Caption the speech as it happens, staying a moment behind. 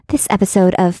This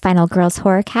episode of Final Girls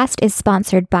Horrorcast is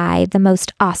sponsored by the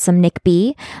most awesome Nick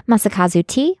B, Masakazu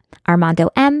T, Armando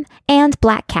M, and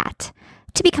Black Cat.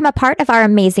 To become a part of our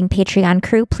amazing Patreon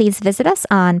crew, please visit us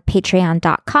on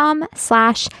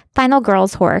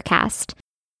patreon.com/finalgirlshorrorcast.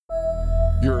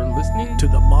 You're listening to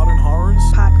the Modern Horrors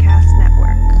Podcast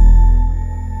Network.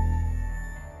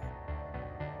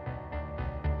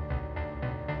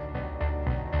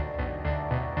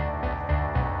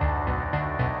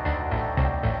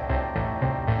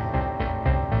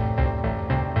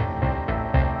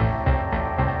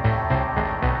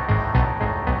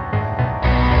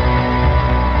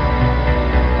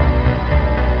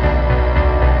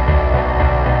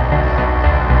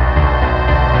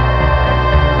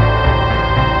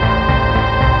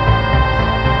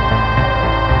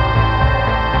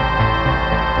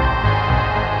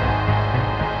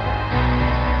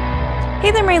 Hey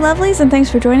there, my lovelies, and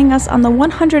thanks for joining us on the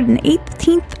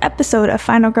 118th episode of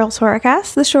Final Girls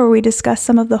Horrorcast, the show where we discuss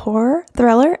some of the horror,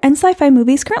 thriller, and sci-fi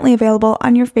movies currently available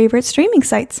on your favorite streaming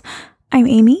sites. I'm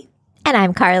Amy. And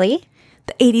I'm Carly.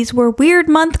 The 80s Were Weird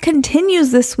month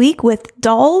continues this week with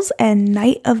Dolls and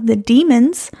Night of the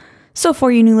Demons. So for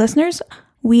you new listeners,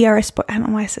 we are I don't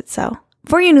know why I said so.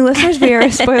 For you new listeners, we are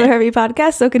a spoiler-heavy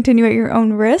podcast, so continue at your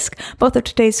own risk. Both of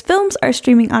today's films are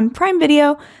streaming on Prime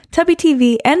Video, Tubi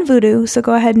TV, and Vudu, so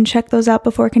go ahead and check those out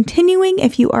before continuing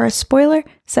if you are a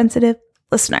spoiler-sensitive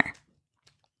listener.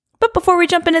 But before we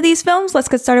jump into these films, let's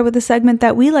get started with a segment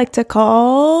that we like to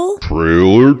call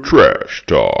Trailer Trash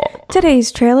Talk.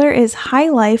 Today's trailer is High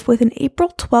Life with an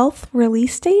April 12th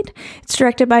release date. It's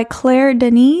directed by Claire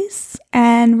Denis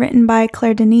and written by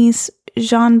Claire Denis,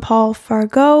 Jean-Paul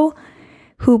Fargo,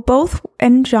 who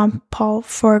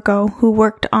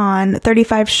worked on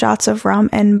 35 Shots of Rum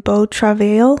and Beau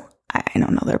Travail. I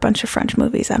don't know. They're a bunch of French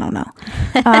movies. I don't know.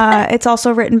 It's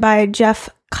also written by Jeff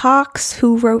Cox,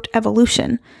 who wrote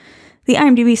Evolution. The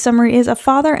IMDb summary is: a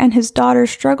father and his daughter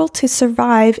struggle to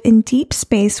survive in deep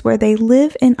space where they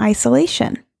live in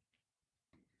isolation.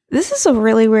 This is a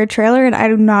really weird trailer, and I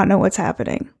do not know what's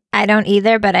happening. I don't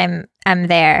either, but I'm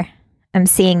there. I'm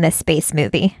seeing this space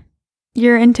movie.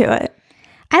 You're into it.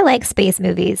 I like space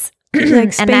movies. You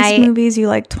like space movies. You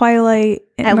like Twilight.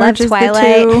 I love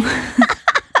Twilight.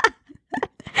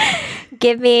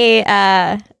 Give me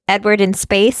Edward in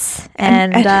space,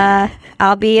 and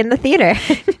I'll be in the theater.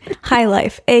 High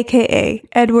Life, a.k.a.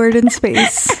 Edward in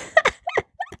Space.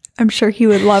 I'm sure he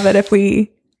would love it if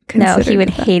we considered. No, he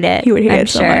would hate it. He would hate it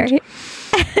so sure. much.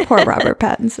 Poor Robert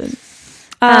Pattinson.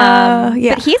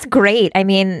 Yeah. But he's great. I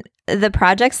mean, the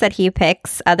projects that he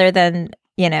picks, other than,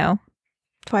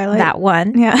 Twilight. That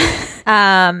one. Yeah.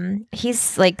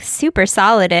 He's like super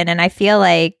solid in, and I feel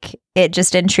like it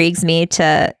just intrigues me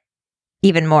to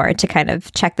even more to kind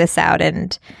of check this out.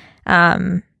 And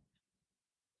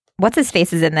what's his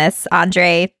face is in this?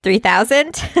 Andre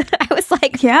 3000. I was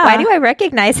like, yeah. Why do I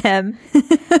recognize him?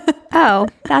 Oh,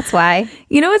 that's why.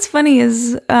 You know what's funny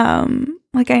is I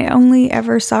only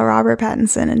ever saw Robert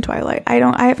Pattinson in Twilight. I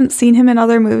haven't seen him in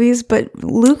other movies, but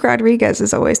Luke Rodriguez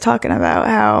is always talking about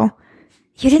how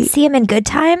you didn't see him in Good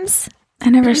Times?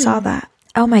 I never saw that.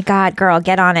 Oh my God, girl,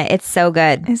 get on it. It's so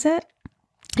good. Is it?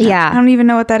 Yeah. I don't even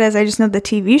know what that is. I just know the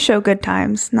TV show Good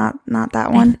Times, not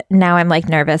that one. Now I'm like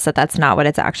nervous that that's not what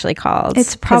it's actually called.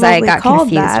 It's probably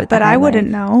called that, but I wouldn't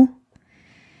know.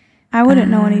 I wouldn't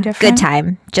know any different. Good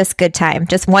time. Just good time.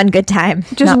 Just one good time.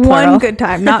 Just one good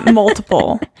time, not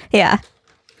multiple. Yeah.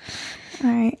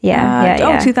 All right.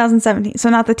 Yeah. 2017.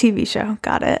 So not the TV show.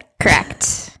 Got it.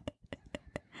 Correct.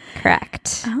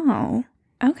 Oh,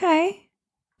 okay.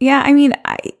 Yeah, I mean,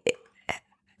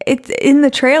 it's in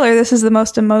the trailer. This is the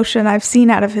most emotion I've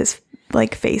seen out of his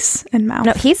face and mouth.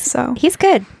 No, he's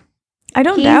good. I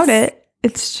don't doubt it.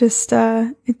 It's just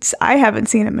I haven't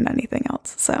seen him in anything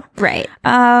else. So right.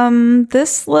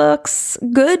 This looks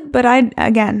good, but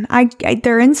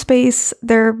they're in space.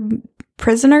 They're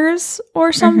prisoners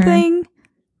or something,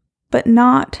 but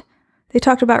not. They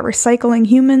talked about recycling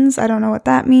humans. I don't know what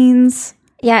that means.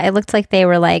 Yeah, it looked like they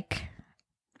were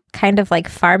kind of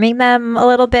farming them a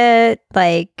little bit.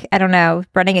 I don't know,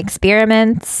 running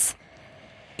experiments.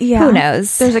 Yeah. Who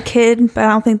knows? There's a kid, but I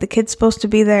don't think the kid's supposed to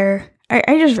be there.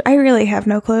 I really have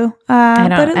no clue. I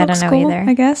don't know cool, either.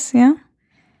 I guess, yeah.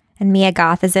 And Mia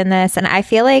Goth is in this, and I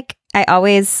feel like I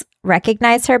always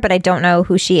recognize her, but I don't know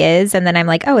who she is. And then I'm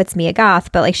like, oh, it's Mia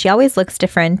Goth. But she always looks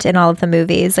different in all of the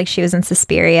movies. She was in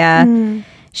Suspiria.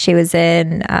 She was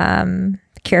in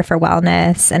Cure for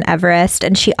Wellness and Everest.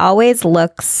 And she always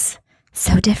looks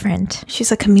so different.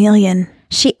 She's a chameleon.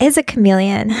 She is a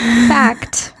chameleon.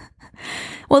 Fact.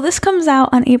 Well, this comes out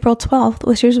on April 12th,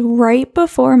 which is right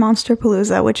before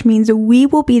Monsterpalooza, which means we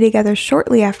will be together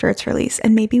shortly after its release,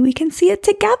 and maybe we can see it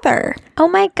together. Oh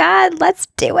my God, let's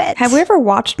do it. Have we ever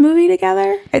watched movie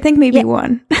together? I think maybe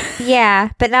one.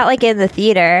 Yeah, but not like in the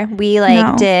theater. We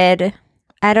did,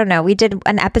 I don't know, we did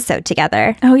an episode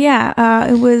together. Oh yeah,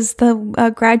 it was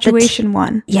the graduation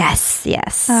one. Yes.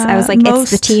 I was like,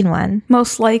 it's the teen one.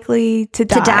 Most likely to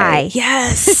die.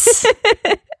 Yes.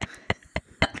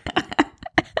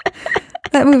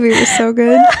 That movie was so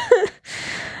good.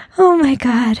 Oh my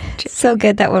God. So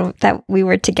good that we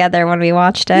were together when we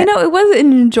watched it. It was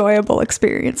an enjoyable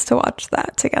experience to watch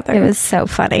that together. It was so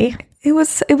funny. It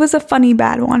was a funny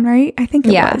bad one, right? I think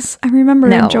it was. I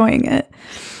remember enjoying it.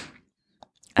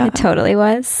 It totally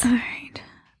was. All right.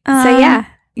 So yeah.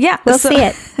 We'll see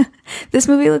it. This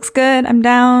movie looks good. I'm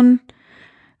down.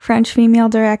 French female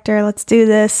director. Let's do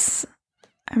this.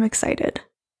 I'm excited.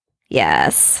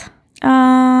 Yes.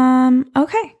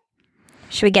 Okay.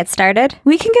 Should we get started?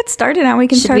 We can get started now. We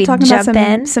can start talking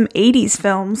about some 80s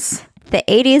films. The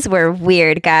 80s were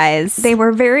weird, guys. They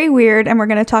were very weird, and we're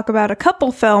going to talk about a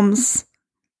couple films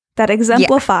that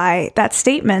exemplify that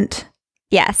statement.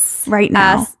 Yes. Right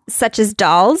now. Such as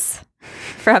Dolls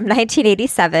from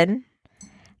 1987,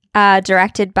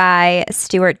 directed by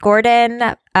Stuart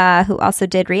Gordon, who also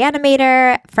did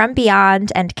Reanimator, From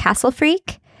Beyond, and Castle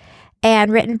Freak,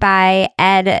 and written by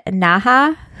Ed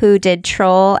Naha, who did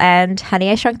Troll and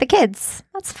Honey, I Shrunk the Kids.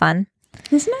 That's fun.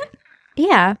 Isn't it?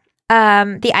 Yeah.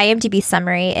 The IMDb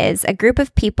summary is: a group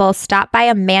of people stop by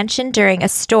a mansion during a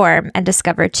storm and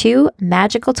discover two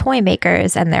magical toy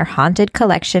makers and their haunted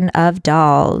collection of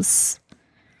dolls.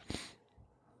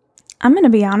 I'm going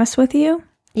to be honest with you.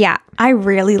 Yeah. I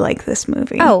really like this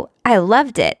movie. Oh, I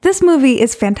loved it. This movie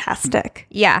is fantastic.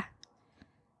 Yeah.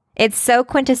 It's so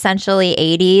quintessentially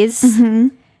 80s,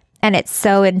 and it's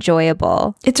so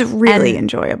enjoyable. It's really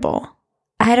enjoyable.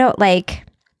 I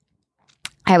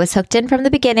was hooked in from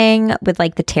the beginning with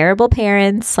the terrible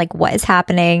parents, what is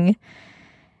happening?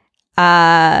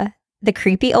 The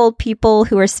creepy old people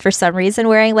who are for some reason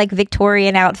wearing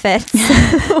Victorian outfits.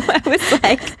 I was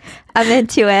like, I'm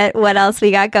into it. What else we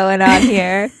got going on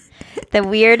here? The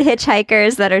weird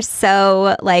hitchhikers that are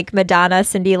so Madonna,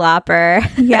 Cyndi Lauper.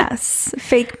 Yes.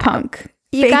 Fake punk.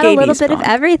 You got a little bit of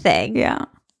everything. Yeah.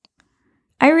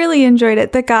 I really enjoyed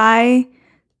it. The guy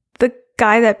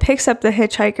that picks up the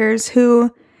hitchhikers,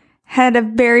 who had a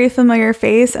very familiar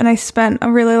face, and I spent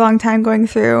a really long time going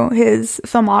through his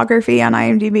filmography on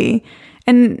IMDb.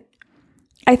 And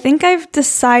I think I've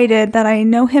decided that I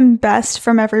know him best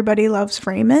from Everybody Loves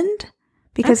Raymond.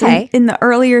 Because in the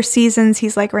earlier seasons,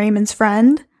 he's Raymond's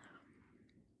friend.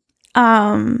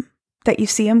 That you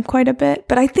see him quite a bit.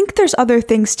 But I think there's other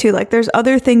things too. There's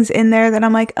other things in there that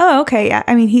I'm oh, okay. Yeah.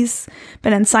 I mean, he's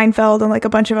been in Seinfeld and a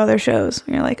bunch of other shows.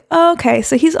 And you're oh, okay.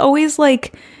 So he's always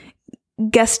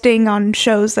guesting on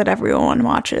shows that everyone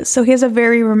watches. So he has a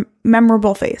very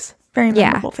memorable face. Very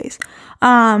memorable face.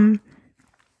 I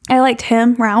liked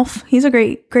him, Ralph. He's a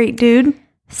great dude.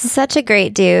 Such a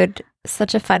great dude.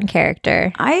 Such a fun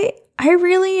character. I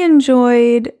really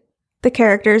enjoyed the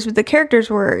characters. The characters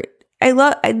were...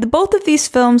 both of these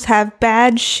films have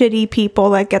bad, shitty people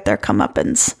that get their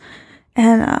comeuppance.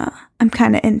 And I'm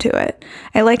kind of into it.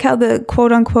 I like how the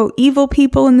quote-unquote evil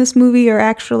people in this movie are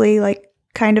actually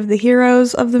kind of the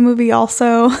heroes of the movie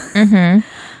also.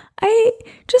 I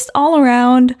just all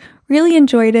around really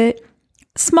enjoyed it.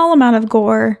 Small amount of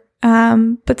gore,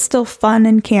 but still fun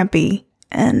and campy.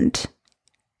 And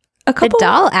the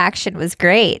doll action was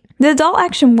great. The doll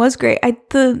action was great.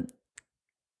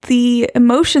 The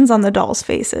emotions on the dolls'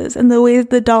 faces and the way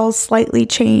the dolls slightly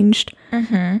changed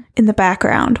in the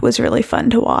background was really fun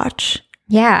to watch.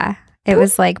 Yeah. It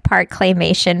was part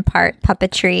claymation, part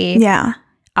puppetry. Yeah.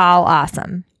 All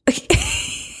awesome.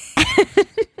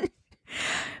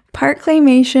 Part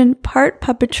claymation, part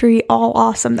puppetry, all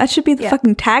awesome. That should be the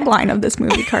fucking tagline of this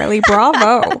movie, Carly.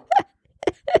 Bravo.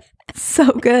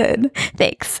 So good.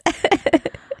 Thanks.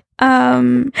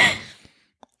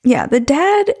 Yeah, the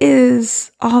dad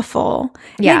is awful.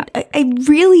 Yeah. I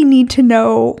really need to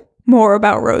know more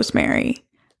about Rosemary.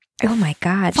 Oh my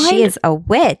God, she is a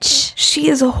witch. She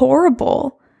is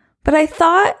horrible. But I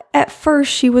thought at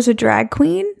first she was a drag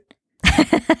queen.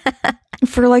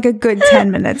 For a good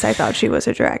 10 minutes, I thought she was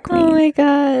a drag queen. Oh my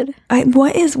God.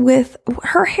 What is with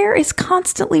her hair is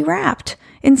constantly wrapped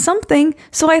in something.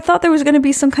 So I thought there was going to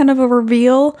be some kind of a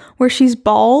reveal where she's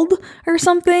bald or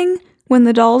something when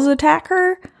the dolls attack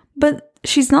her. But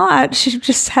she's not. She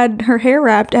just had her hair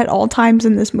wrapped at all times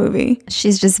in this movie.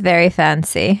 She's just very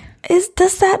fancy. Is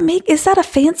that a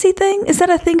fancy thing? Is that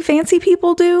a thing fancy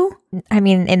people do? I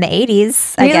mean, in the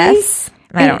 80s, I Really? guess.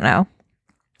 I don't know.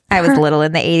 I was little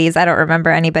in the 80s. I don't remember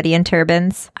anybody in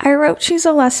turbans. I wrote she's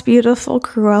a less beautiful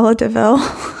Cruella DeVille.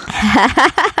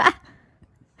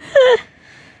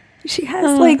 She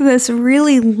has like this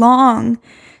really long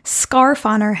scarf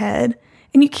on her head,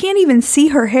 and you can't even see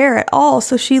her hair at all.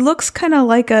 So she looks kind of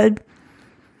like a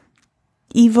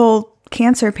evil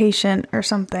cancer patient or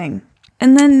something.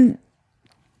 And then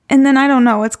I don't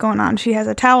know what's going on. She has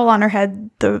a towel on her head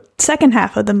the second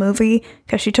half of the movie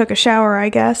because she took a shower, I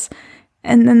guess.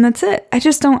 And then that's it. I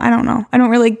don't know. I don't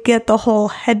really get the whole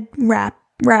head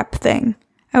wrap thing.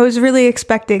 I was really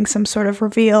expecting some sort of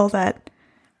reveal that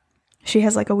she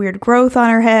has like a weird growth on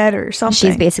her head or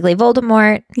something. She's basically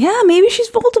Voldemort. Yeah, maybe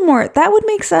she's Voldemort. That would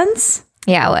make sense.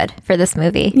 Yeah, it would for this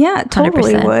movie. Yeah, it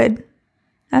totally 100%. would.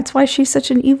 That's why she's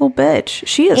such an evil bitch.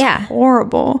 She is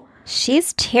horrible.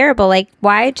 She's terrible. Like,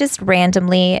 why just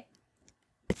randomly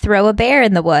throw a bear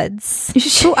in the woods?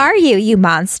 Who are you, you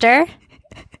monster?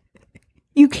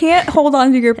 You can't hold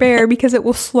on to your bear because it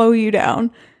will slow you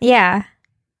down. Yeah.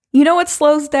 You know what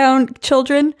slows down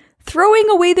children? Throwing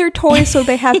away their toys so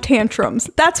they have tantrums.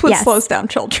 That's what Yes. slows down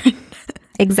children.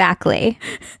 Exactly.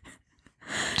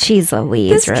 Jeez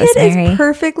Louise, This Rosemary. kid is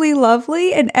perfectly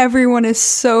lovely, and everyone is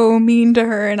so mean to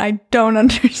her, and I don't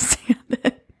understand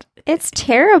it. It's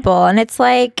terrible. And it's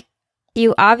like,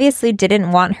 you obviously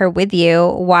didn't want her with you.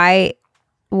 Why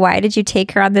did you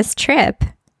take her on this trip?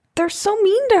 They're so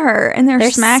mean to her, and they're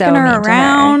They're smacking so her mean to her.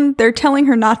 around. They're telling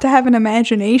her not to have an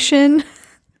imagination.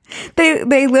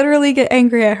 They literally get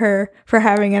angry at her for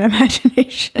having an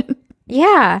imagination.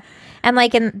 Yeah. And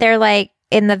like, they're like,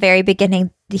 in the very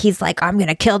beginning, he's like, I'm going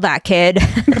to kill that kid.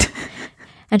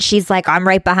 And she's like, I'm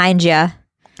right behind you. I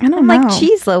don't I'm know. like,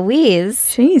 geez Louise.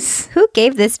 Jeez. Who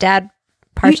gave this dad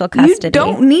partial custody? You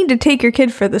don't need to take your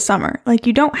kid for the summer. Like,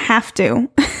 you don't have to.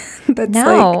 That's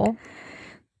No.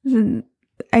 like,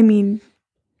 I mean,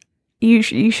 you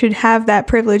should have that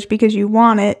privilege because you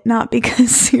want it, not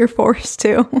because you're forced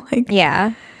to. Like,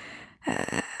 Yeah.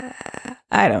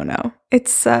 I don't know.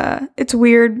 It's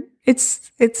weird.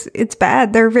 It's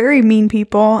bad. They're very mean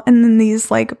people. And then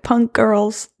these like punk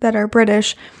girls that are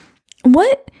British.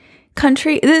 What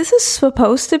country? This is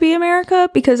supposed to be America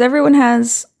because everyone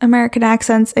has American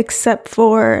accents except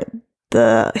for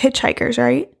the hitchhikers,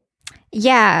 right?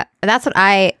 Yeah. That's what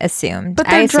I assumed. But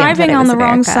I they're assumed that driving it on was the wrong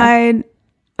America. side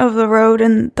of the road,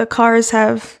 and the cars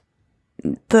have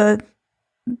the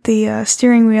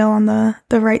steering wheel on the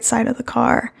right side of the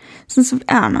car. Since I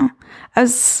don't know, I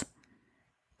was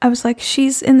like,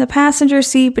 she's in the passenger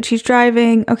seat, but she's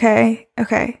driving. Okay.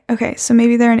 So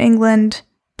maybe they're in England,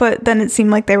 but then it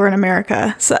seemed like they were in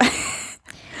America. So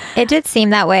It did seem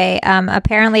that way.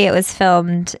 Apparently, it was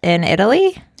filmed in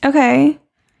Italy. okay.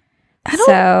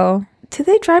 So Did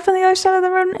they drive on the other side of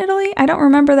the road in Italy? I don't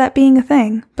remember that being a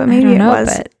thing, but I maybe don't it know,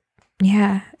 was. but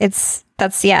yeah, that's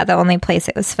the only place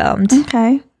it was filmed.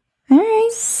 Okay. All right.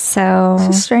 So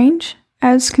This is strange.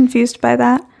 I was confused by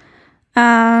that.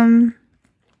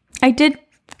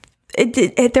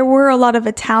 There were a lot of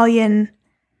Italian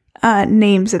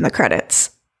names in the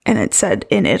credits, and it said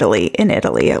in Italy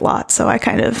a lot. So I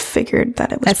kind of figured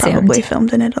that it was Assumed. probably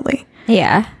filmed in Italy.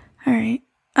 yeah, All right.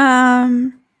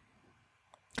 I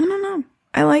don't know.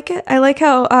 I like it. I like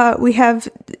how we have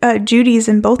Judy's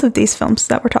in both of these films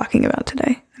that we're talking about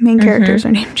today. The main characters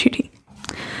are named Judy.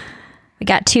 we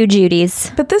got two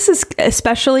Judys. But this is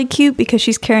especially cute because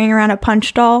she's carrying around a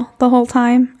punch doll the whole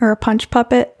time, or a punch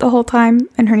puppet the whole time,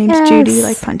 and her name's Yes. Judy,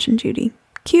 like Punch and Judy.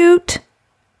 Cute.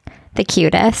 The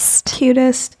cutest.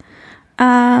 Cutest.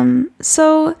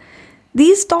 So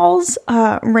these dolls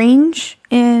range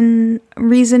in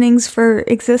reasonings for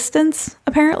existence,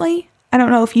 apparently. I don't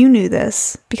know if you knew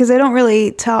this, because they don't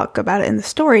really talk about it in the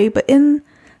story, but in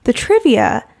the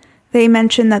trivia, they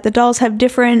mention that the dolls have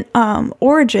different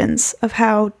origins of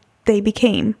how they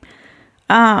became.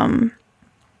 Some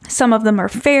of them are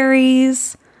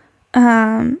fairies.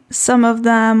 Some of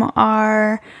them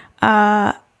are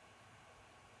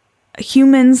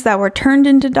humans that were turned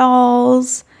into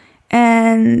dolls,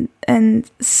 and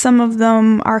some of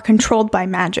them are controlled by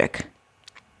magic.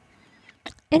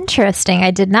 Interesting.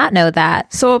 I did not know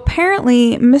that. So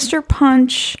apparently, Mr.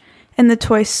 Punch and the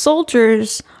toy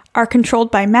soldiers are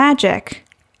controlled by magic,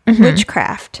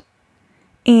 witchcraft.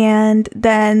 And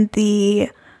then a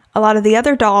lot of the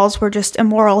other dolls were just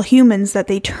immoral humans that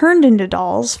they turned into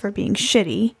dolls for being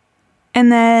shitty. And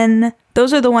then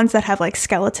those are the ones that have like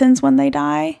skeletons when they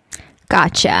die.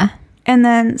 Gotcha. And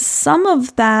then some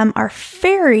of them are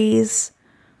fairies,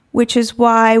 which is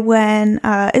why when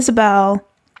Isabella,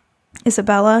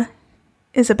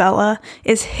 Isabella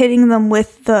is hitting them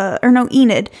with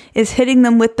Enid is hitting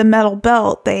them with the metal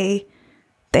belt, they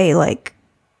like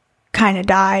kind of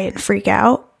die and freak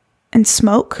out and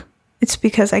smoke. It's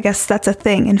because I guess that's a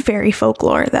thing in fairy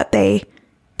folklore that they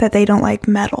don't like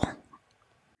metal.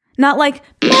 Not like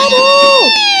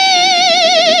metal,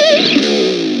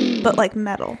 but like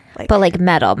metal.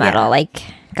 Metal. Yeah. Like,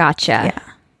 gotcha. Yeah.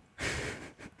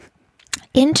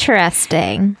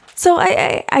 Interesting. So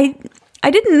I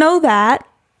didn't know that,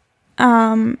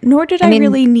 nor did I mean,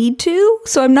 really need to.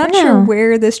 So I'm not No. sure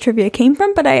where this trivia came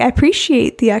from, but I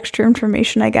appreciate the extra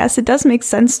information, I guess. It does make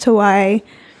sense to why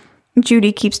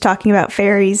Judy keeps talking about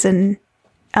fairies and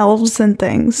elves and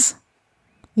things.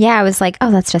 Yeah, I was like,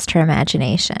 oh, that's just her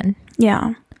imagination.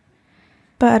 Yeah.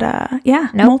 But, yeah.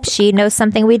 Nope, she knows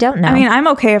something we don't know. I mean, I'm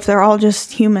okay if they're all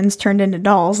just humans turned into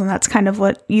dolls, and that's kind of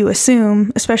what you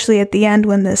assume, especially at the end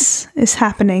when this is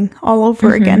happening all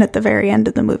over again at the very end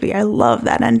of the movie. I love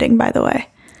that ending, by the way.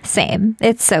 Same.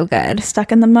 It's so good.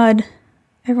 Stuck in the mud.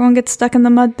 Everyone gets stuck in the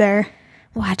mud there.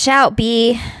 Watch out,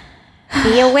 be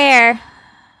aware.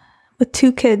 With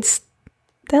 2 kids.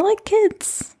 They're like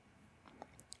kids.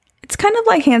 It's kind of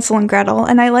like Hansel and Gretel,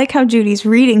 and I like how Judy's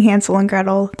reading Hansel and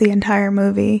Gretel the entire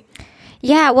movie.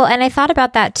 Yeah, well, and I thought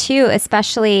about that too,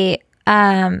 especially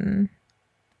when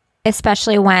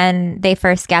they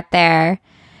first get there,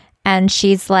 and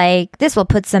she's like, "This will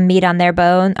put some meat on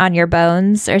your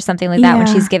bones," or something like that. When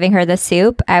Yeah. she's giving her the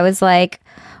soup, I was like,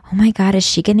 "Oh my god, is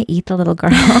she gonna eat the little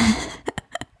girl?"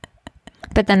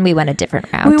 But then we went a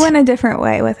different route. We went a different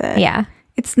way with it. Yeah.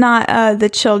 It's not the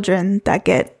children that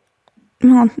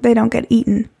they don't get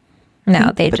eaten.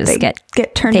 No, they but just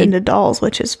get turned into dolls,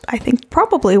 which is, I think,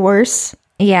 probably worse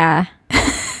Yeah.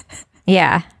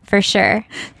 Yeah, for sure.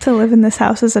 to live in this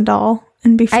house as a doll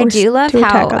and be I forced do love to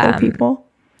attack how, other people.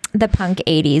 The punk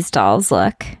 80s dolls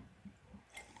look.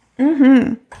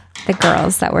 Mm-hmm. The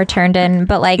girls that were turned in,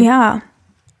 but like, Yeah.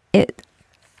 I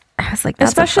was like, that's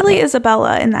Especially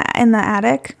Isabella in the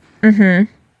attic.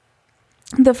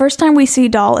 Mm-hmm. The first time we see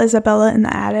doll Isabella in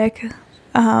the attic,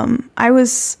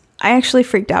 I actually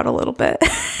freaked out a little bit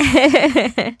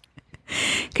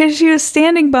because she was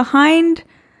standing behind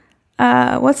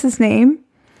what's his name,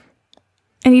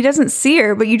 and he doesn't see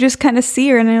her, but you just kind of see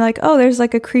her, and you're like, oh, there's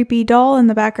like a creepy doll in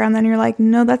the background. Then you're like,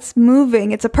 no, that's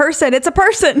moving. It's a person. It's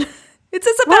Isabella.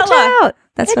 Watch out.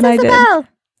 That's It's what I Isabel. did.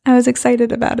 I was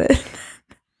excited about it.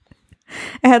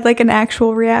 I had like an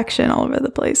actual reaction all over the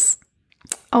place.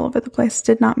 All over the place.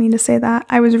 Did not mean to say that.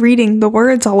 I was reading the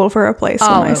words all over a place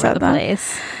All when I over said the that.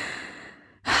 place.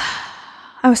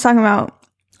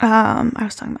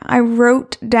 I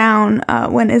wrote down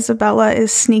when Isabella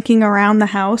is sneaking around the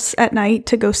house at night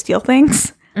to go steal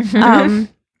things.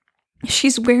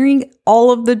 She's wearing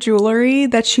all of the jewelry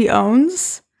that she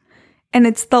owns, and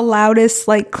it's the loudest,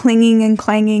 like, clinging and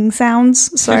clanging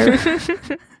sounds. So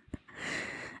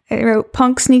I wrote,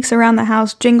 punk sneaks around the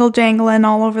house, jingle jangling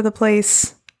all over the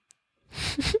place.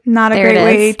 Not a There it great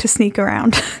way is. to sneak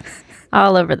around.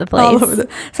 All over the place. All over the.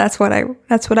 So that's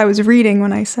what I was reading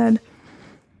when I said.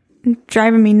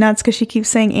 Driving me nuts because she keeps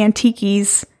saying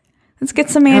antiques. Let's get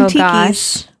some antiques.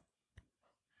 gosh.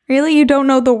 Really? You don't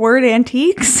know the word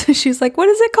antiques? She's like, what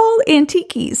is it called?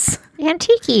 Antiques.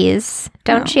 Antiques.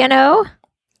 Don't No. you know?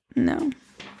 No.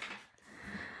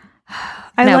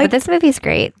 But this movie's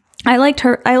great. I liked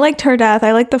her death.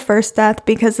 I liked the first death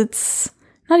because it's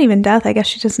not even death. I guess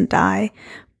she doesn't die.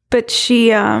 But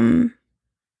she, I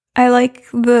like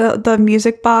the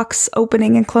music box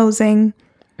opening and closing.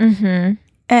 Mm-hmm.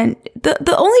 And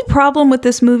the only problem with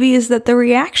this movie is that the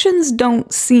reactions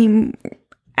don't seem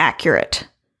accurate.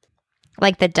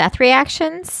 Like the death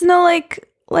reactions? No,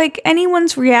 like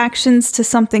anyone's reactions to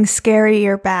something scary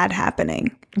or bad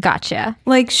happening. Gotcha.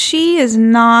 Like, she is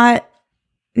not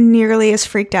nearly as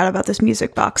freaked out about this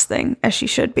music box thing as she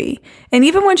should be. And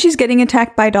even when she's getting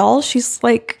attacked by dolls, she's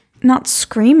like not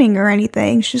screaming or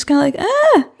anything. She's kind of like,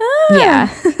 ah. Yeah.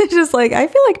 Just like, I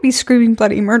feel like be screaming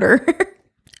bloody murder.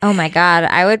 Oh my God.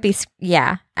 I would be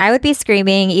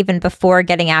screaming even before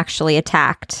getting actually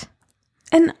attacked.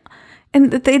 And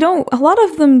they don't, a lot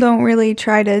of them don't really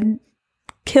try to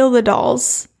kill the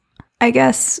dolls. I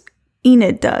guess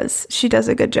Enid does. She does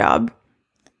a good job.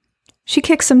 She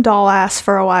kicks some doll ass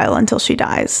for a while until she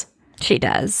dies. She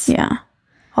does. Yeah.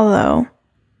 Although,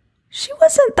 she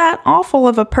wasn't that awful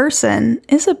of a person.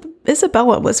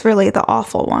 Isabella was really the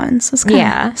awful one. So it's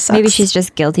Yeah. sucks. Maybe she's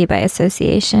just guilty by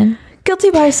association.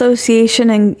 guilty by association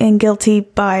and guilty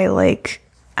by, like,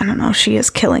 I don't know, she is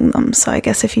killing them. So I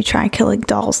guess if you try killing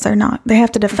dolls, they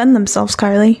have to defend themselves,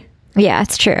 Carly. Yeah,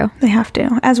 it's true. They have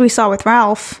to. As we saw with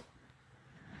Ralph,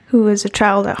 who is a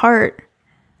child at heart.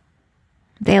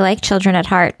 They like children at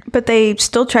heart. But they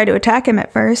still tried to attack him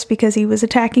at first because he was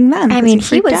attacking them. I mean, he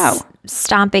freaked was out.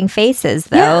 stomping faces,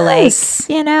 though. Yes.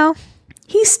 Like, you know?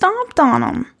 He stomped on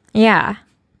them. Yeah.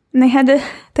 And they had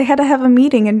to have a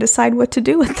meeting and decide what to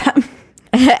do with them.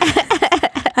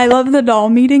 I love the doll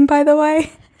meeting, by the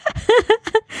way.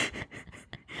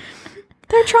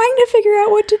 They're trying to figure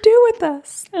out what to do with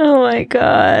us. Oh, my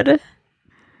God.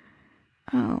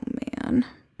 Oh, man.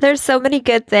 There's so many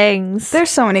good things. There's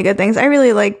so many good things. I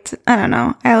really liked, I don't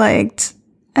know. I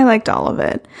liked all of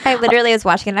it. I literally was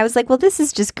watching it and I was like, well, this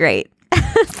is just great.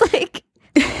 It's like...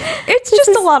 It's just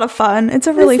a lot of fun. It's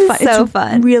a really fun. So it's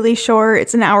fun. Really short.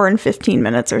 It's an hour and 15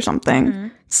 minutes or something. Mm-hmm.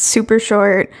 It's super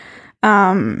short.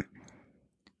 I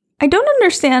don't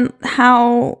understand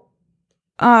how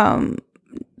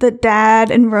the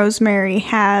dad and Rosemary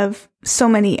have so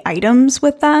many items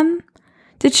with them.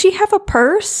 Did she have a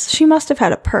purse? She must have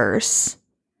had a purse.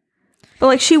 But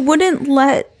like she wouldn't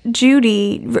let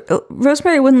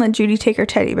Rosemary wouldn't let Judy take her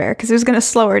teddy bear because it was going to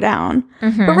slow her down.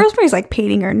 Mm-hmm. But Rosemary's like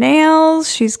painting her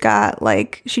nails. She's got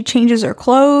like, she changes her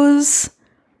clothes.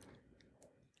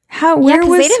 Where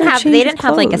was they didn't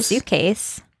have like a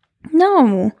suitcase.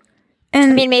 No.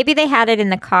 And I mean, maybe they had it in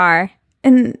the car.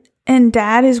 and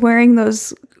Dad is wearing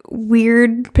those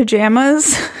weird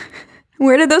pajamas.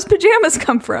 Where did those pajamas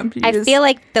come from? I feel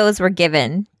like those were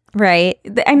given, right?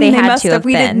 I mean, they had must to have.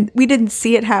 been. We didn't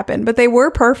see it happen, but they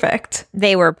were perfect.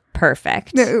 They were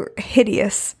perfect. They were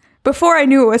hideous. Before I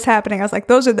knew what was happening, I was like,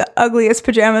 those are the ugliest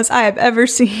pajamas I have ever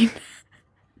seen.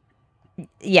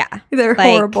 Yeah. They're like,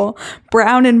 horrible.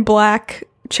 Brown and black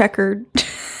checkered.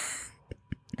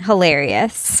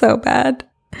 Hilarious. So bad.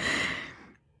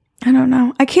 I don't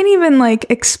know. I can't even like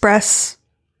express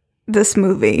this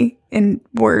movie in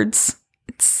words.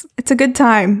 It's a good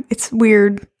time. It's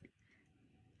weird.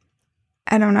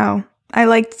 I don't know. I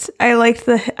liked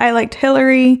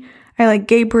Hillary. I liked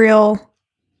Gabriel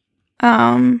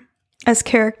as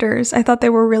characters. I thought they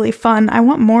were really fun. I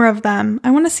want more of them.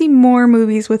 I want to see more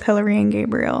movies with Hillary and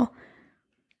Gabriel.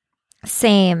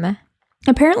 Same.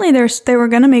 Apparently they were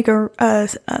going to make a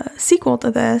sequel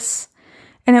to this,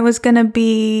 and it was going to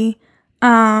be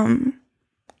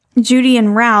Judy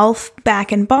and Ralph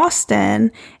back in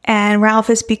Boston, and Ralph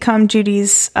has become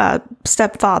Judy's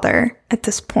stepfather at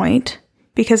this point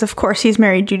because, of course, he's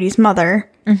married Judy's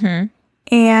mother. Mm-hmm.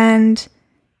 And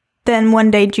then one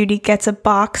day Judy gets a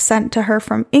box sent to her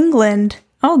from England.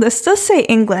 Oh, this does say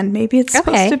England. Maybe it's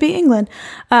supposed to be England.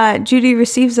 Judy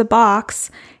receives a box,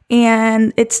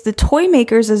 and it's the toy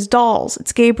makers as dolls.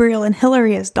 It's Gabriel and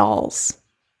Hillary as dolls.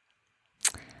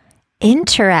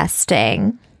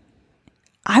 Interesting.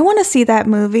 I want to see that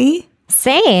movie.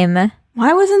 Same.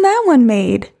 Why wasn't that one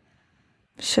made?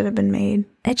 Should have been made.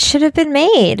 It should have been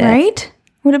made. Right?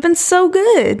 Would have been so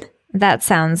good. That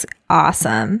sounds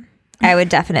awesome. I would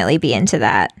definitely be into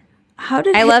that. I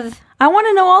want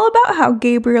to know all about how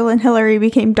Gabriel and Hillary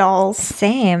became dolls.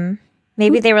 Same.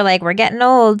 Maybe they were like, we're getting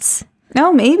old.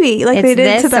 No, maybe. Like It's they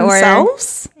did to this or-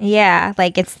 themselves. Yeah,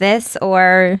 like it's this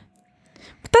or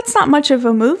But that's not much of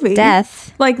a movie.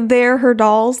 death. Like they're her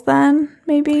dolls then,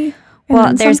 maybe? And Well,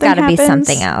 then there's got to something be happens?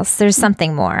 something else. There's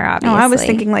something more, obviously. Oh, I was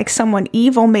thinking like someone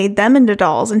evil made them into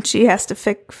dolls and she has to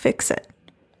fix it.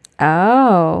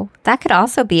 Oh, that could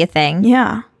also be a thing.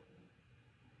 Yeah.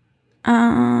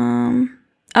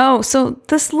 Oh, so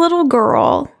this little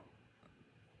girl,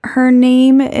 her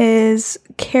name is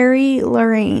Carrie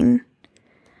Lorraine.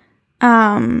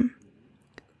 I'm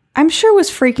sure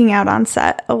was freaking out on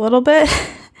set a little bit.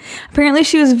 Apparently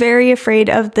she was very afraid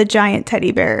of the giant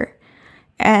teddy bear.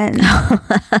 And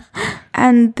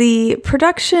and the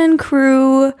production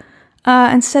crew,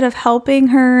 instead of helping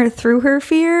her through her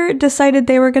fear, decided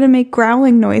they were going to make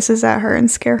growling noises at her and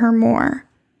scare her more.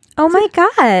 Oh my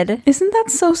God. Isn't that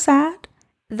so sad?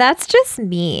 That's just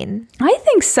mean. I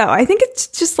think so. I think it's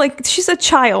just like she's a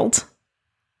child.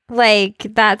 Like,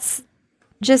 that's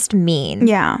just mean.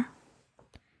 Yeah.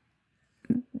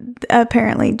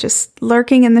 Apparently just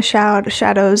lurking in the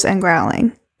shadows and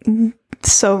growling.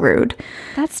 So rude.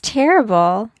 That's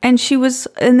terrible. And she was,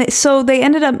 so they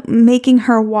ended up making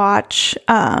her watch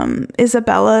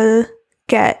Isabella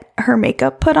get her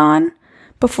makeup put on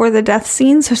before the death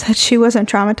scene so that she wasn't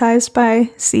traumatized by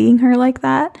seeing her like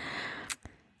that.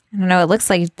 I don't know. It looks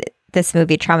like this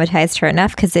movie traumatized her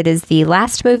enough because it is the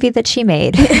last movie that she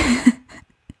made.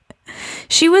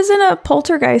 She was in a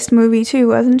Poltergeist movie too,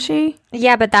 wasn't she?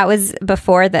 Yeah, but that was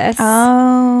before this.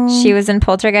 Oh. She was in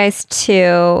Poltergeist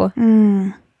 2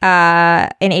 in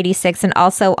 86 and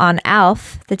also on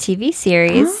Alf, the TV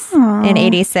series in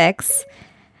 86.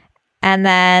 And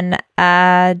then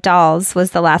Dolls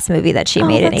was the last movie that she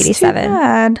made in that's 87. Too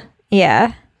bad.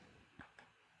 Yeah.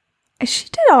 She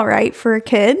did all right for a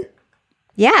kid.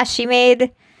 Yeah, she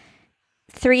made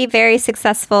 3 very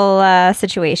successful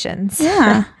situations.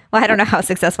 Yeah. Well, I don't know how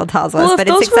successful Dolls was, Well, if but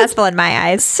it's those were- successful in my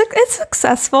eyes. It's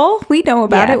successful. We know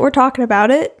about Yeah. it. We're talking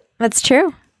about it. That's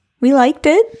true. We liked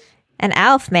it. And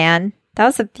Alf, man,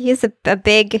 he's a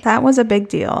big. That was a big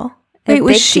deal. A Wait,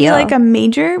 was big she deal. like a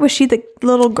major? Was she the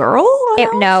little girl?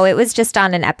 No, it was just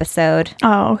on an episode.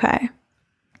 Oh, okay.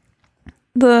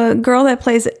 The girl that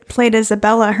played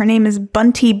Isabella, her name is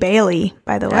Bunty Bailey,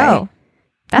 by the way. Oh,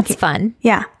 that's fun.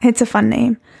 Yeah, it's a fun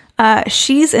name.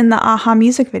 She's in the AHA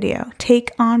music video,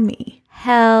 Take On Me.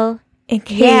 Hell In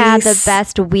case, yeah, the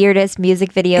best, weirdest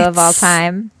music video of all It's-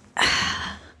 time.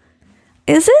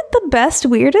 Is it the best,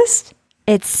 weirdest?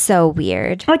 It's so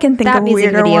weird. I can think That of music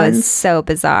weirder video ones. is so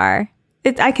bizarre.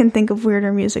 I can think of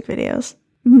weirder music videos,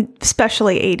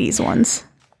 especially 80s ones.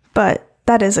 But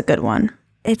that is a good one.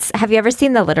 Have you ever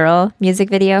seen the literal music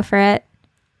video for it?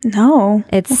 No,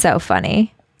 It's so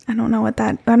funny. I don't know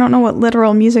what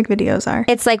literal music videos are.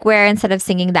 It's like where instead of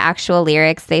singing the actual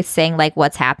lyrics, they sing like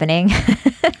what's happening.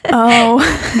 Oh,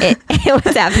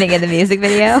 What's happening in the music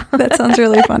video. that sounds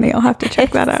really funny. I'll have to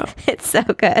check that out. It's so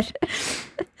good.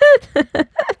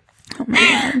 Oh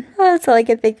my God. That's all I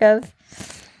can think of.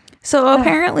 So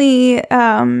apparently,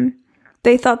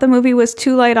 they thought the movie was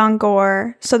too light on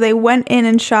gore, so they went in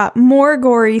and shot more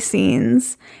gory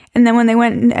scenes. And then when they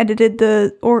went and edited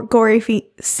the gory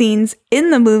scenes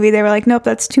in the movie, they were like, "Nope,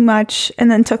 that's too much,"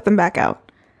 and then took them back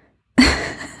out.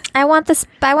 I want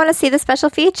to see the special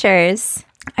features.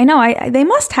 I know, they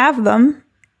must have them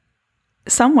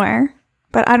somewhere,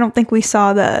 but I don't think we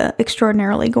saw the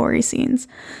extraordinarily gory scenes.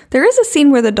 There is a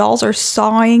scene where the dolls are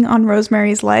sawing on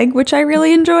Rosemary's leg, which I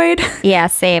really enjoyed. Yeah,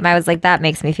 same. I was like, that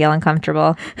makes me feel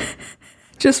uncomfortable.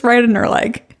 Just right in her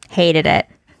leg. Hated it.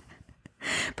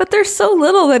 But they're so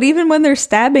little that even when they're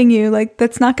stabbing you, like,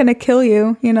 that's not going to kill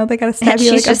you. You know, they got to stab And you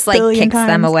she's like just a like billion kicks times.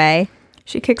 them away.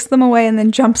 She kicks them away and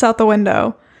then jumps out the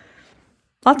window.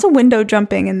 Lots of window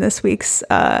jumping in this week's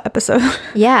episode.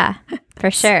 Yeah,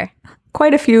 for sure.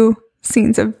 Quite a few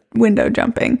scenes of window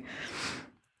jumping.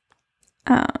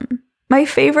 My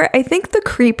favorite, I think the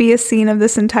creepiest scene of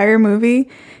this entire movie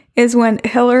is when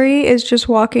Hillary is just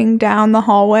walking down the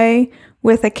hallway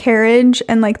with a carriage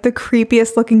and like the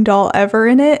creepiest looking doll ever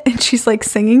in it, and she's like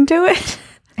singing to it.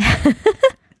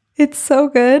 It's so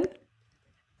good.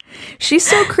 She's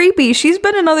so creepy. She's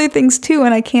been in other things too,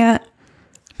 and I can't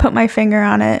put my finger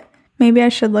on it. Maybe I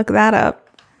should look that up.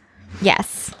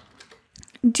 Yes.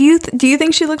 Do you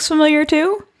think she looks familiar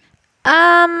too?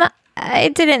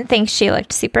 I didn't think she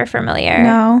looked super familiar.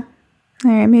 No.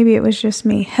 All right, maybe it was just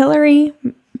me. Hillary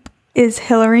is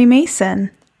Hillary Mason.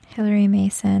 Hillary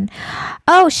Mason.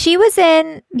 Oh, she was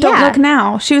in Don't Look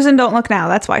Now. She was in Don't Look Now.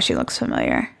 That's why she looks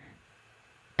familiar.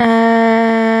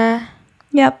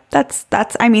 Yep,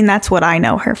 that's what I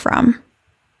know her from.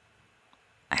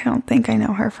 I don't think I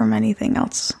know her from anything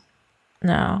else.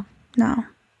 No. No.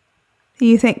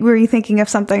 Were you thinking of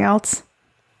something else?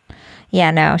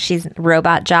 Yeah, no, she's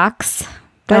Robot Jocks.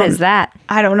 What is that?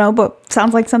 I don't know, but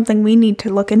sounds like something we need to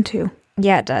look into.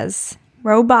 Yeah, it does.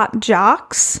 Robot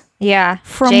Jocks? Yeah.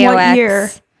 From JOX. what year?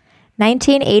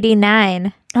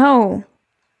 1989. Oh.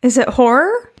 Is it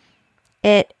horror?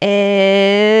 It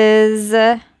is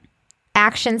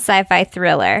action sci-fi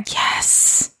thriller.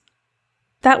 Yes.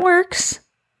 That works.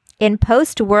 In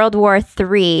post-World War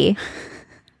III,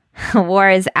 war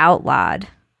is outlawed.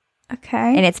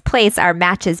 Okay. In its place are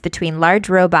matches between large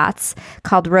robots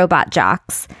called Robot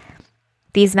Jocks.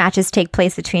 These matches take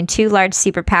place between 2 large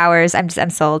superpowers. I'm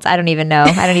sold. I don't even know.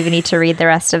 I don't even need to read the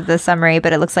rest of the summary,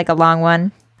 but it looks like a long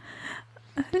one.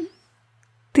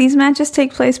 These matches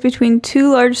take place between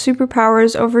 2 large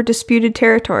superpowers over disputed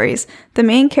territories. The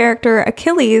main character,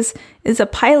 Achilles, is a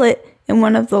pilot in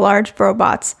one of the large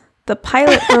robots. The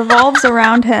pilot revolves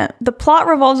around him. The plot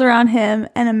revolves around him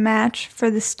and a match for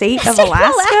the state of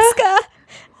Alaska.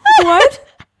 What?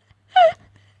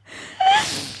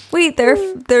 Wait,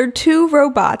 they're 2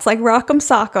 robots like Rock'em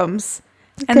Sock'ems,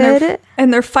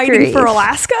 and they're fighting for grief.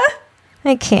 Alaska.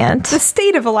 I can't. The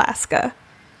state of Alaska.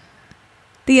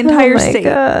 The entire state.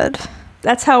 God.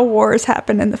 That's how wars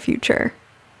happen in the future.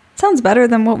 Sounds better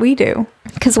than what we do.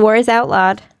 Because war is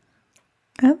outlawed.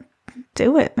 Oh,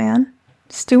 do it, man.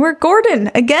 Stuart Gordon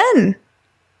again.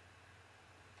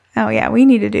 Oh yeah, we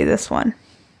need to do this one.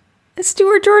 And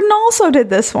Stuart Jordan also did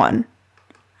this one.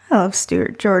 I love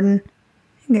Stuart Jordan.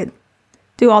 You can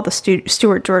do all the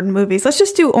Stuart Jordan movies. Let's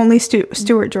just do only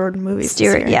Stuart Jordan movies. this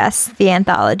year. Yes, the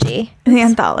anthology. The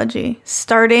anthology,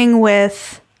 starting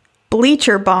with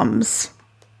Bleacher Bums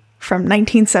from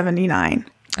 1979.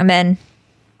 I'm in.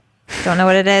 Don't know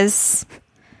what it is,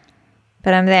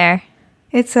 but I'm there.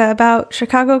 It's about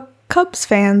Chicago Cubs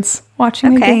fans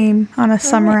watching a Okay. game on a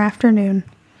summer afternoon.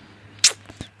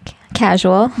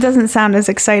 Casual. Doesn't sound as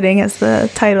exciting as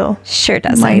the title Sure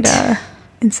doesn't. might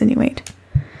insinuate.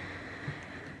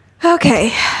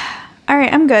 Okay. All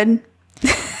right, I'm good.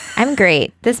 I'm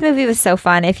great. This movie was so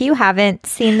fun. If you haven't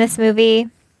seen this movie,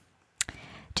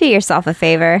 do yourself a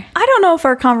favor. I don't know if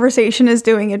our conversation is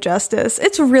doing it justice.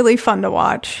 It's really fun to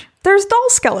watch. There's doll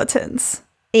skeletons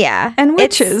Yeah. and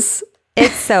witches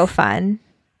It's so fun.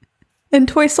 and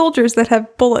toy soldiers that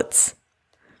have bullets.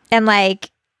 And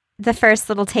like the first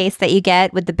little taste that you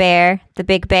get with the bear, the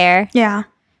big bear, Yeah.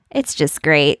 it's just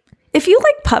great. If you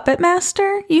like Puppet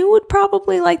Master, you would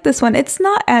probably like this one. It's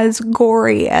not as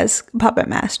gory as Puppet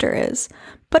Master is,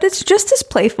 but it's just as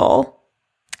playful.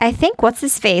 I think what's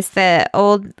his face, the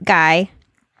old guy,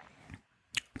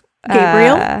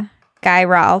 Gabriel? Guy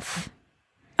Ralph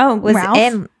Oh, was Ralph?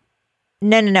 in.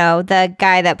 No, the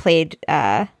guy that played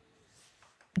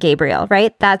Gabriel,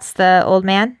 right? That's the old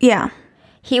man. Yeah.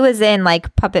 He was in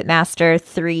like Puppet Master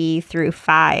 3 through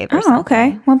 5 or Oh, something.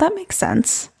 okay. Well, that makes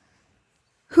sense.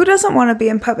 Who doesn't want to be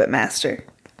in Puppet Master?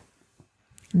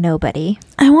 Nobody.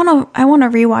 I want to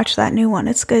rewatch that new one.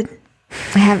 It's good.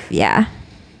 I have, yeah.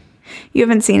 You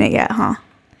haven't seen it yet, huh?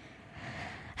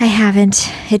 I haven't.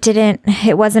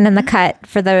 It wasn't in the cut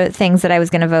for the things that I was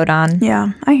going to vote on.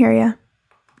 Yeah, I hear you.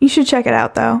 You should check it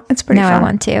out, though. It's pretty No, fun. I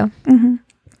want to.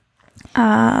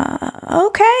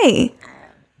 Okay.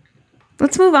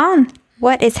 Let's move on.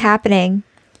 What is happening?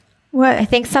 What? I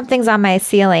think something's on my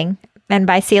ceiling. And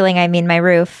by ceiling, I mean my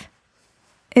roof.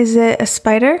 Is it a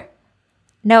spider?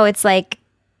 No, it's like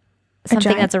something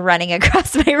giant- that's running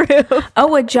across my roof.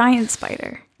 Oh, a giant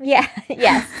spider. Yeah,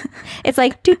 yes. It's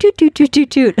like toot, toot, toot, toot,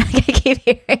 toot, toot. Like I keep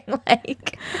hearing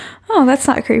like, Oh, that's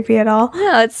not creepy at all.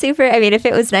 no, it's super. I mean, if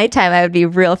it was nighttime, I would be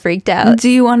real freaked out. Do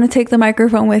you want to take the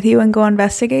microphone with you and go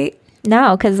investigate?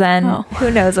 No, because then Oh. who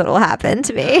knows what will happen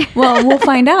to me. Well, we'll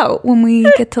find out when we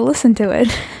get to listen to it.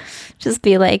 Just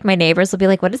be like, my neighbors will be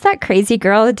like, what is that crazy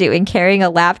girl doing carrying a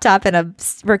laptop and a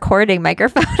recording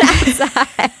microphone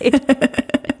outside?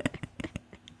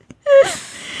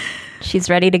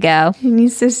 She's ready to go. She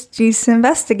needs to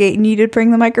investigate, and you did bring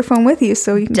the microphone with you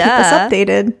so you can keep us Duh.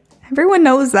 updated. Everyone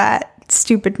knows that,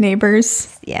 stupid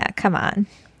neighbors. Yeah, come on.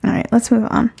 All right, let's move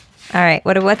on. All right,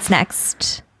 what's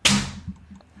next?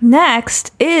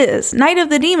 Next is Night of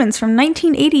the Demons from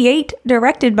 1988,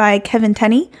 directed by Kevin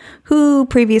Tenney, who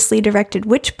previously directed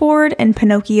Witchboard and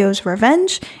Pinocchio's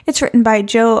Revenge. It's written by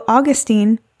Joe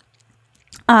Augustine.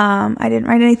 I didn't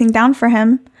write anything down for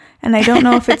him, and I don't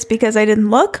know if it's because I didn't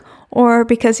look or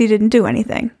because he didn't do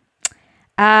anything.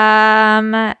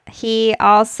 He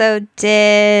also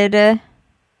did.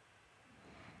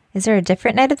 Is there a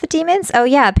different Night of the Demons? Oh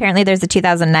yeah, apparently there's a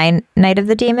 2009 Night of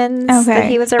the Demons that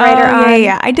he was a writer on.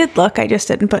 Yeah. I did look. I just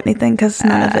didn't put anything because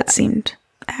none of it seemed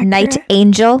accurate. Night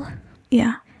Angel,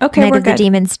 Yeah. Okay, Night we're of the good.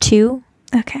 Demons 2.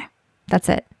 Okay. That's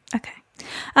it. Okay.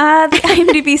 The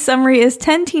IMDb summary is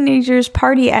 10 teenagers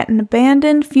party at an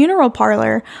abandoned funeral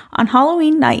parlor on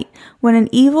Halloween night. When an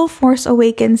evil force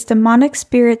awakens, demonic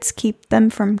spirits keep them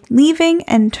from leaving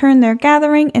and turn their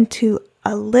gathering into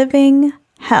a living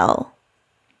hell.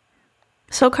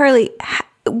 So, Carly,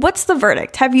 what's the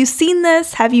verdict? Have you seen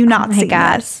this? Have you not seen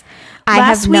this? I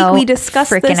Last have week no we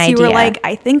discussed frickin' this. You were idea. like,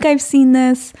 I think I've seen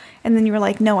this. And then you were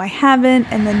like, no, I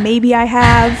haven't. And then maybe I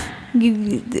have.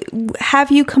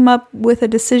 Have you come up with a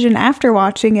decision after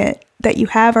watching it that you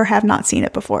have or have not seen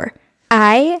it before?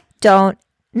 I don't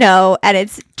know, and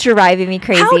it's driving me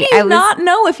crazy. How do you not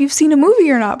know if you've seen a movie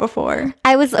or not before?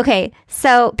 I was okay.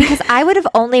 So because I would have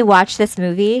only watched this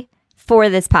movie for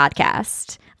this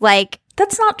podcast, like.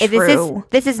 That's not true.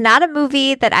 This is not a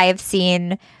movie that I have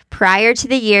seen prior to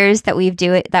the years that we've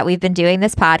been doing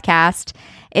this podcast.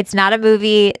 It's not a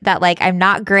movie that like I'm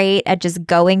not great at just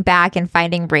going back and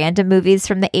finding random movies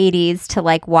from the 80s to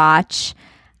like watch.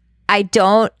 I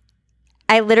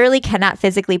literally cannot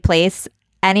physically place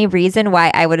any reason why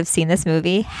I would have seen this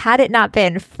movie had it not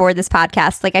been for this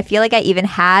podcast. Like I feel like I even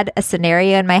had a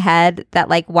scenario in my head that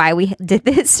like why we did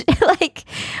this, like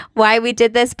why we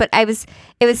did this. But it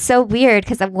was so weird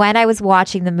because when I was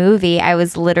watching the movie, I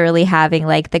was literally having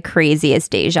like the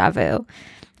craziest deja vu.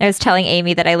 I was telling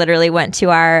Amy that I literally went to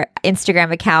our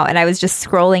Instagram account and I was just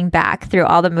scrolling back through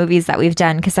all the movies that we've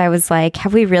done because I was like,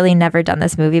 have we really never done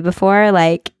this movie before?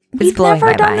 Like, it's blowing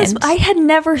my mind. This. I had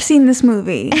never seen this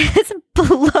movie It's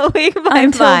blowing my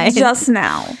until mind. just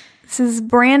now. This is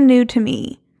brand new to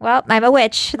me. Well, I'm a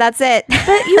witch. That's it.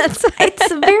 It's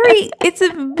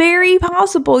very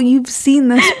possible you've seen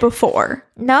this before.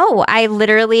 No, I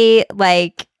literally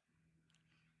like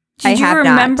Did you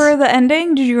remember the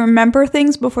ending? Did you remember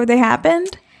things before they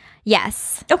happened?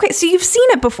 Yes. Okay, so you've seen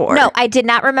it before. No, I did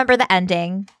not remember the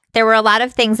ending. There were a lot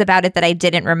of things about it that I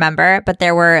didn't remember, but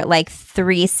there were like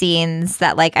 3 scenes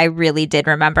that like I really did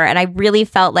remember. And I really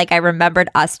felt like I remembered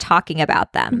us talking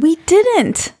about them. We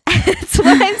didn't. That's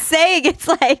what I'm saying. It's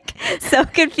like so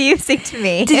confusing to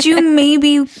me. Did you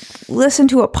maybe listen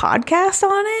to a podcast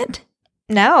on it?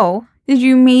 No. Did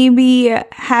you maybe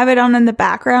have it on in the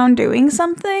background doing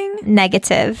something?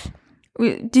 Negative.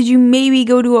 Did you maybe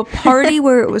go to a party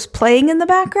where it was playing in the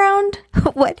background?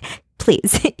 What?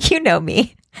 Please, you know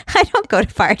me. I don't go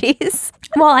to parties.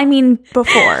 Well, I mean,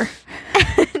 before.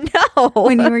 No.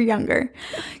 When you were younger.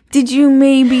 Did you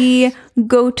maybe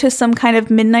go to some kind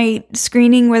of midnight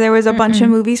screening where there was a bunch of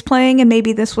movies playing and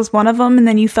maybe this was one of them and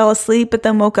then you fell asleep but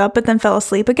then woke up but then fell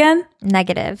asleep again?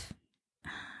 Negative.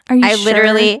 Are you I sure?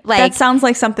 literally, like... That sounds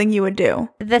like something you would do.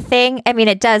 The thing, I mean,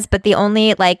 it does, but the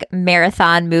only, like,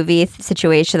 marathon movie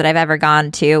situation that I've ever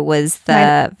gone to was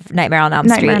the Nightmare on Elm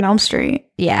Street. Nightmare on Elm Street.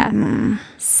 Yeah.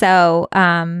 So,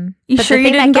 You but sure the you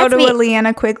thing didn't that go to gets a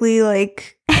Leanna Quigley,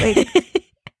 like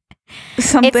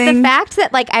something? It's the fact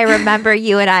that, like, I remember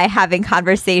you and I having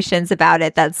conversations about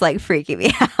it that's, like, freaking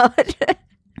me out.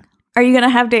 Are you going to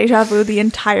have deja vu the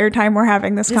entire time we're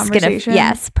having this conversation?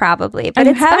 Yes, probably. But I'm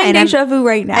it's having fine. deja vu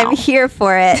right now. I'm here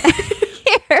for it.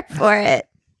 Here for it.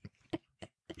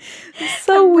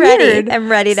 So I'm weird. Ready. I'm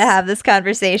ready to have this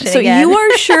conversation So again. you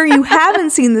are sure you haven't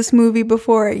seen this movie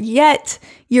before, yet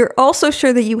you're also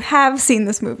sure that you have seen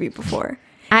this movie before.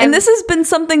 And this has been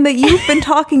something that you've been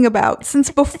talking about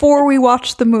since before we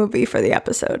watched the movie for the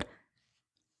episode.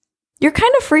 You're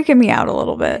kind of freaking me out a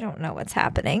little I bit. don't know what's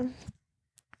happening.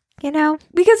 You know?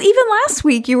 Because even last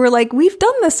week you were like, we've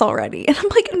done this already. And I'm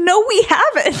like, no, we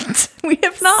haven't. We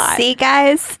have not. See,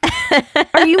 guys?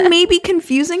 Are you maybe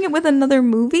confusing it with another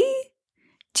movie?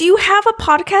 Do you have a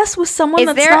podcast with someone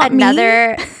that's not me?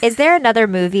 Is there another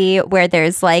movie where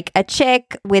there's like a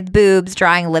chick with boobs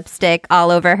drawing lipstick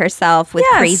all over herself with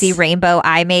crazy rainbow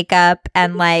eye makeup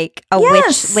and like a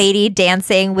witch lady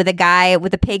dancing with a guy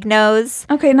with a pig nose?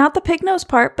 Okay, not the pig nose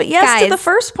part, but yes, Guys, to the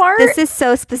first part. This is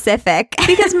so specific.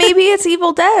 Because maybe it's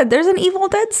Evil Dead. There's an Evil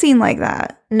Dead scene like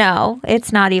that. No,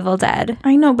 it's not Evil Dead.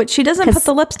 I know, but she doesn't put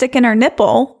the lipstick in her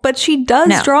nipple, but she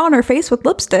does draw on her face with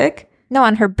lipstick. No,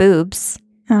 on her boobs.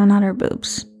 No, not her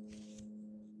boobs.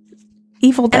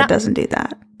 Evil Dead doesn't do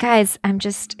that. Guys,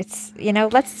 let's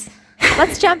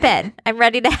jump in. I'm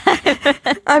ready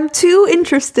to I'm too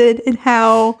interested in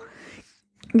how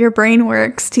your brain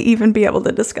works to even be able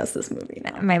to discuss this movie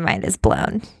now. My mind is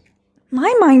blown.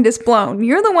 My mind is blown.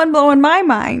 You're the one blowing my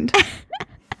mind.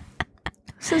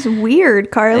 This is weird,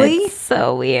 Carly. It's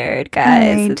so weird,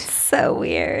 guys. Right. It's so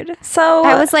weird. So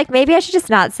I was like, maybe I should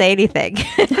just not say anything.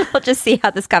 We'll just see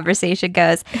how this conversation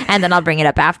goes, and then I'll bring it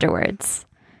up afterwards.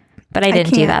 But I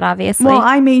didn't do that, obviously. Well,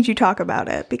 I made you talk about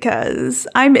it because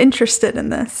I'm interested in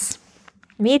this.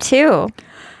 Me too.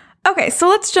 Okay, so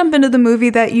let's jump into the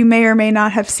movie that you may or may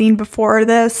not have seen before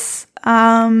this.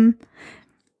 I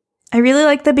really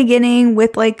like the beginning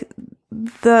with like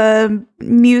the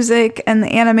music and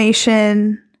the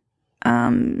animation.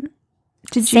 The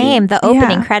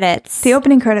opening credits. The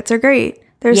opening credits are great.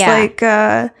 There's like,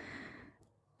 I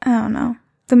don't know.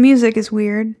 The music is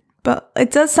weird, but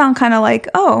it does sound kind of like,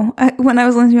 when I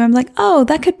was listening to it, I'm like,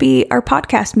 that could be our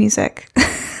podcast music.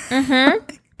 Mm-hmm.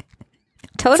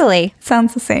 Totally.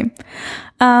 Sounds the same.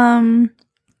 I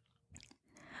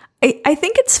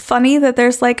think it's funny that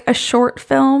there's like a short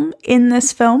film in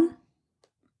this film.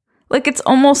 Like it's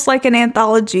almost like an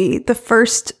anthology, the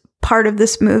first part of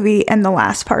this movie and the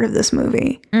last part of this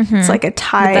movie. Mm-hmm. It's like a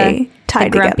tie the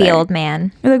grumpy together. old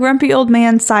man. The grumpy old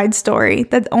man side story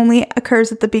that only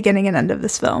occurs at the beginning and end of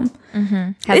this film.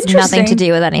 Mm-hmm. Has nothing to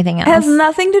do with anything else. Has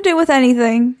nothing to do with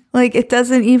anything. Like it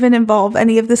doesn't even involve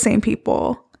any of the same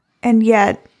people. And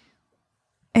yet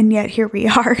here we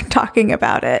are talking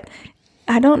about it.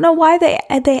 I don't know why they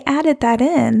added that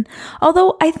in.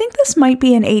 Although I think this might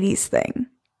be an 80s thing.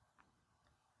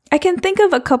 I can think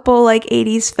of a couple like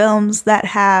 80s films that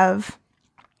have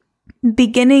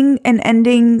beginning and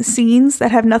ending scenes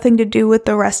that have nothing to do with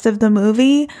the rest of the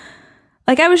movie.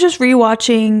 Like I was just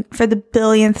rewatching for the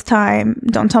billionth time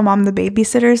Don't Tell Mom the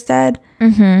Babysitter's Dead.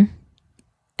 Mm-hmm.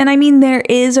 And I mean, there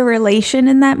is a relation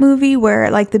in that movie where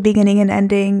like the beginning and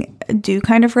ending do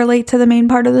kind of relate to the main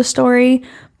part of the story,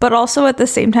 but also at the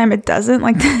same time it doesn't.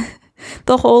 Like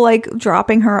the whole like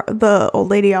dropping the old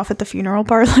lady off at the funeral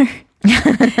parlor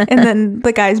and then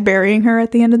the guy's burying her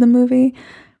at the end of the movie.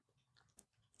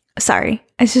 Sorry,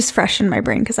 it's just fresh in my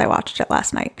brain because I watched it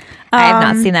last night. I have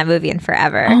not seen that movie in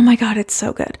forever. Oh my God, it's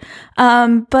so good.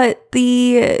 But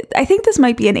I think this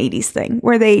might be an 80s thing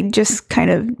where they just kind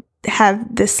of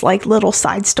have this like little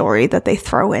side story that they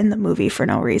throw in the movie for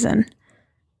no reason.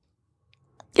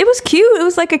 It was cute. It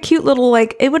was like a cute little,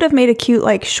 like, it would have made a cute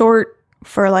like short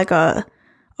for like a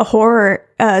horror,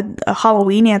 a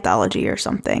Halloween anthology or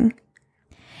something.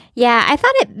 Yeah, I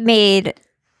thought it made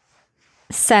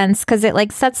sense because it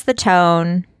like sets the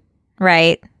tone,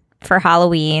 right, for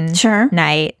Halloween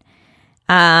night.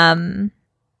 And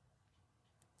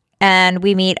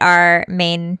we meet our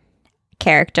main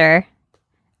character.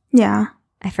 Yeah.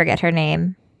 I forget her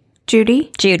name.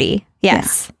 Judy? Judy.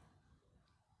 Yes.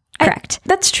 Yeah. Correct.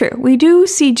 That's true. We do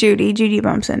see Judy. Judy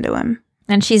bumps into him.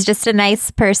 And she's just a nice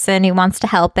person who wants to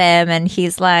help him. And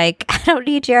he's like, I don't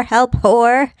need your help,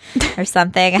 whore. Or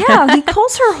something. Yeah, he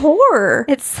calls her whore.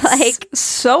 It's like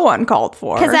so uncalled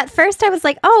for. Because at first I was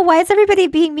like, oh, why is everybody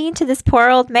being mean to this poor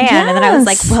old man? Yes. And then I was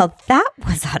like, well, that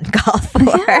was uncalled for.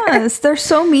 Yes, they're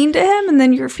so mean to him. And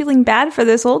then you're feeling bad for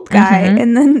this old guy. Mm-hmm.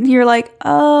 And then you're like,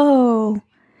 oh,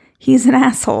 he's an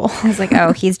asshole. I was like,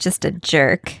 oh, he's just a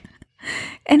jerk.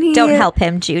 And don't help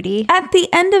him, Judy. At the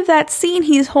end of that scene,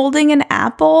 he's holding an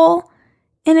apple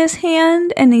in his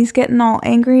hand and he's getting all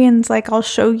angry and it's like, I'll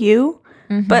show you.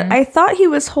 Mm-hmm. But I thought he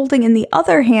was holding in the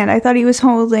other hand. I thought he was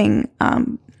holding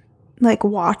like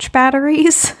watch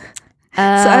batteries. So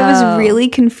I was really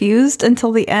confused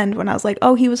until the end when I was like,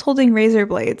 oh, he was holding razor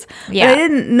blades. Yeah. But I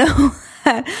didn't know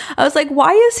that. I was like,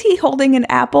 why is he holding an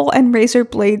apple and razor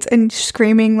blades and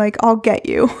screaming like, I'll get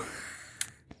you?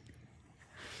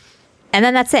 And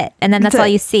then that's it. And then that's all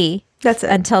you see. That's it.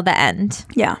 Until the end.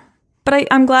 Yeah. But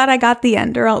I'm glad I got the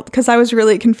end because I was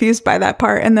really confused by that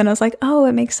part. And then I was like, oh,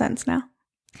 it makes sense now.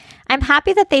 I'm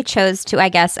happy that they chose to, I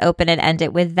guess, open and end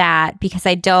it with that because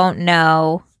I don't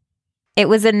know. It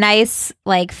was a nice,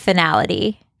 like,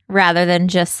 finality rather than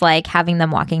just, like, having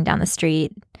them walking down the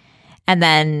street and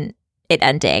then it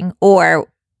ending. Or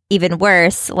even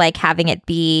worse, like, having it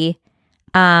be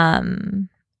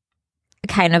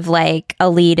kind of like a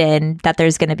lead-in that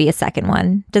there's going to be a second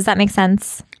one. Does that make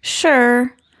sense?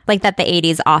 Sure. Like that the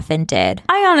 80s often did.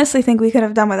 I honestly think we could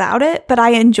have done without it, but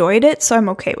I enjoyed it, so I'm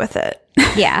okay with it.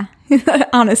 Yeah.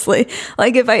 Honestly.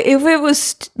 Like if it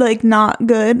was like not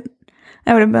good,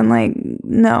 I would have been like,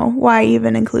 no, why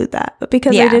even include that? But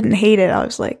because I didn't hate it, I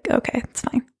was like, okay, it's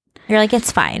fine. You're like,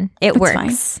 it's fine. It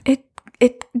works. Fine.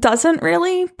 It doesn't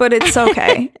really, but it's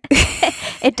okay.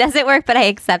 It doesn't work, but I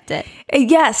accept it.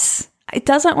 Yes. It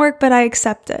doesn't work, but I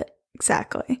accept it.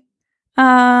 Exactly.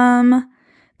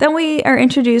 Then we are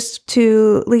introduced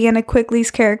to Linnea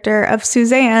Quigley's character of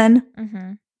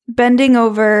Suzanne bending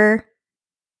over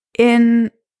in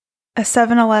a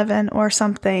 7-Eleven or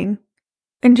something,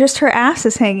 and just her ass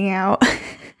is hanging out.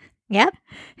 Yep.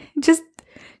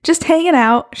 Just hanging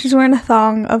out. She's wearing a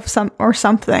thong of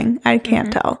something. I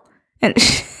can't tell. And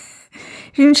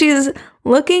she's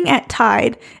looking at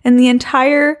Tide, and the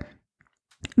entire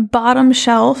bottom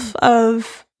shelf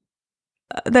of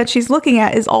that she's looking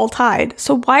at is all Tide.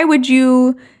 So why would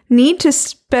you need to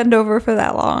bend over for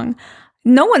that long?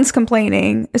 No one's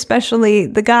complaining, especially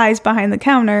the guys behind the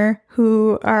counter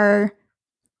who are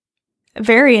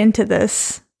very into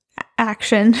this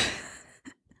action.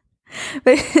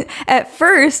 But at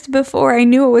first, before I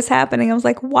knew what was happening, I was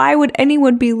like, why would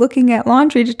anyone be looking at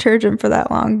laundry detergent for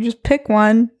that long? Just pick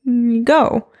one and you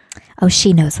go. Oh,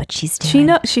 she knows what she's doing.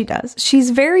 She does.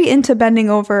 She's very into bending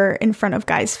over in front of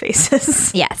guys'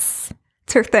 faces. Yes.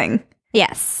 It's her thing.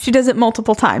 Yes. She does it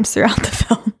multiple times throughout the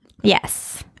film.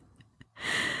 Yes.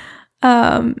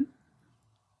 Her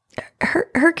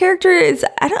character is,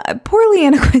 poor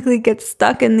Linnea Quigley gets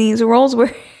stuck in these roles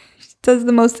where she does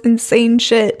the most insane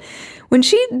shit.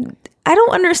 I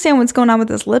don't understand what's going on with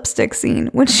this lipstick scene.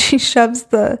 When she shoves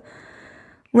the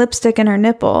lipstick in her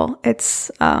nipple,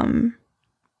 it's,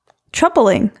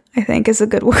 troubling, I think, is a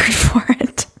good word for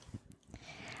it.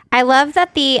 I love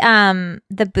that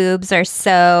the boobs are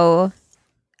so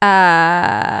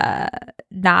not,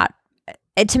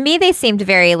 to me they seemed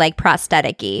very like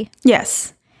prosthetic-y.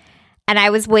 Yes. And I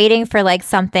was waiting for like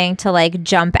something to like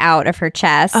jump out of her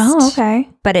chest. Oh, okay.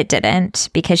 But it didn't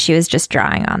because she was just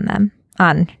drawing on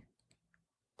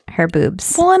her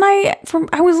boobs. Well, and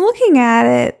I was looking at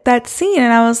it, that scene,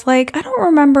 and I was like, I don't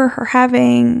remember her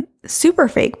having super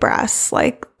fake breasts.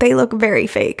 Like, they look very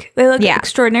fake. They look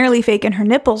extraordinarily fake, and her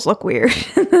nipples look weird.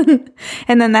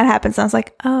 And then that happens, and I was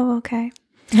like, oh, okay.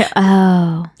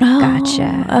 Oh,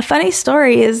 gotcha. A funny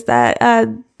story is that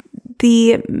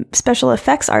the special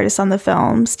effects artist on the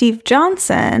film, Steve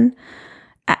Johnson,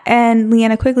 and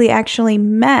Leanna Quigley actually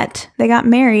met. They got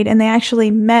married, and they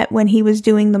actually met when he was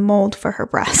doing the mold for her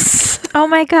breasts. Oh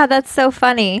my God, that's so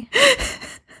funny.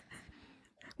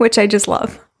 Which I just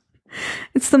love.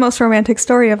 It's the most romantic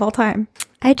story of all time.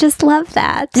 I just love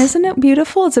that. Isn't it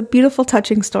beautiful? It's a beautiful,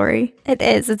 touching story. It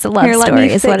is. It's a love Here, story let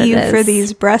me is fit what it you is. for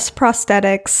these breast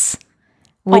prosthetics.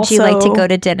 Would you like to Also, go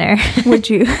to dinner? Would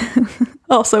you?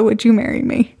 Also, would you marry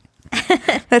me?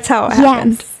 That's how it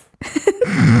happened.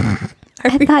 Yes.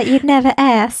 I thought you'd never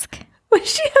ask. Well,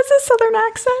 she has a southern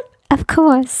accent. Of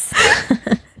course.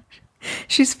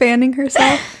 She's fanning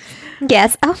herself.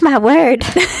 Yes. Oh, my word.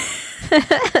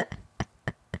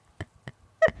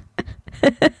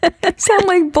 Sound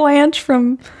like Blanche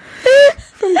from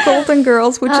Golden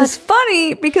Girls, which is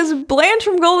funny because Blanche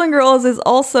from Golden Girls is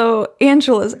also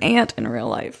Angela's aunt in real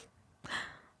life.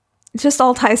 It just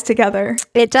all ties together.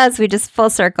 It does. We just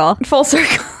full circle. Full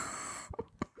circle.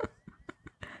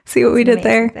 See what we did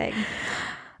there? Thing.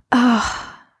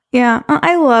 Yeah,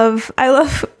 I love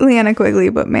Leanna Quigley,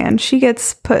 but man, she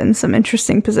gets put in some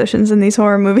interesting positions in these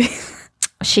horror movies.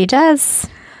 She does.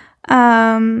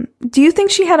 Do you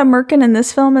think she had a merkin in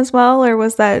this film as well, or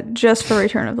was that just for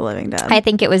Return of the Living Dead? I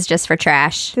think it was just for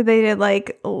trash. Did they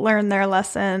like learn their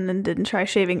lesson and didn't try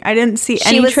shaving? I didn't see She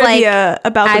any was trivia like,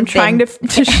 about them "I've trying been-"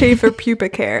 to shave her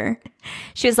pubic hair.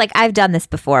 She was like, I've done this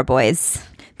before, boys.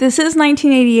 This is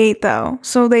 1988 though,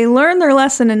 so they learned their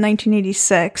lesson in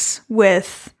 1986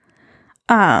 with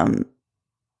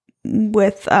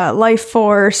Life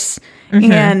Force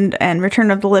and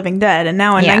Return of the Living Dead, and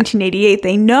now in 1988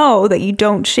 they know that you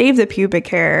don't shave the pubic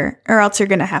hair or else you're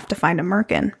going to have to find a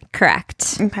merkin.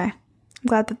 Correct. Okay,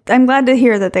 I'm glad to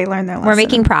hear that they learned their lesson. We're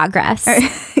making progress.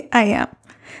 I am.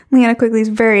 Leanna Quigley's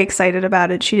very excited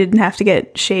about it. She didn't have to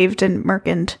get shaved and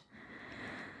merkined.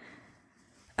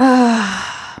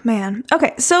 Man.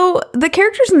 Okay, so the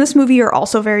characters in this movie are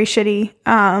also very shitty.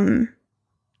 Even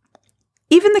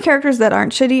the characters that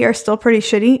aren't shitty are still pretty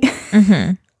shitty.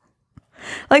 Mm-hmm.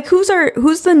 Like,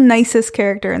 who's the nicest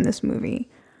character in this movie?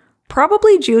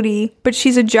 Probably Judy, but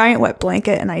she's a giant wet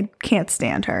blanket, and I can't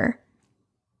stand her.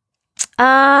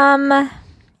 And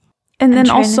then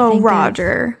also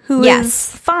Roger, who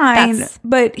is fine,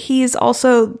 but he's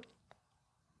also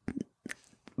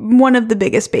one of the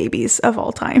biggest babies of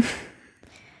all time.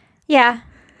 Yeah.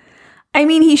 I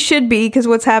mean, he should be, because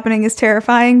what's happening is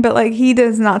terrifying, but like, he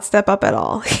does not step up at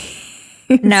all.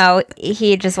 No,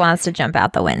 he just wants to jump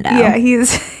out the window. Yeah, he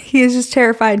is just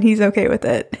terrified, and he's okay with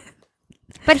it.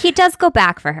 But he does go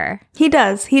back for her. He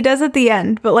does at the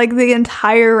end, but like the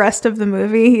entire rest of the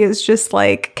movie, he is just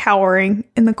like cowering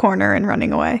in the corner and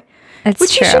running away. Which true.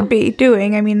 he should be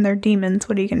doing. I mean, they're demons.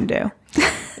 What are you going to do?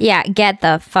 Yeah, get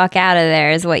the fuck out of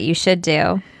there is what you should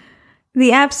do.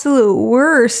 The absolute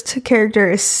worst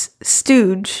character is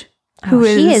Stooge,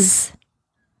 he is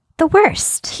the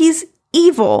worst. He's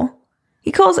evil.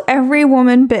 He calls every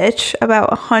woman bitch about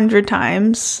 100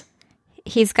 times.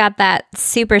 He's got that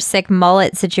super sick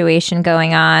mullet situation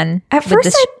going on. At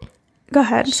first, go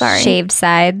ahead. Sorry. Shaved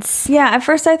sides. Yeah, at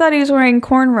first I thought he was wearing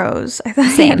cornrows. I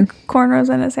thought he had cornrows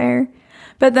in his hair.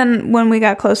 But then when we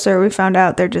got closer, we found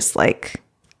out they're just like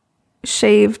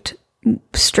shaved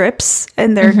strips,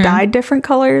 and they're dyed different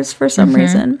colors for some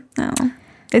reason. No,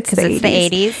 it's the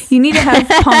 80s. You need to have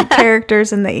punk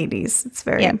characters in the 80s. It's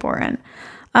very important.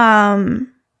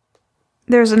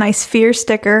 There's a nice Fear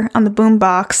sticker on the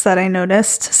boombox that I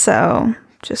noticed, so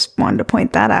just wanted to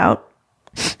point that out.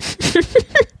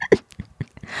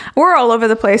 We're all over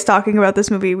the place talking about this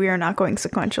movie. We are not going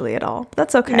sequentially at all.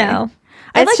 That's okay. No.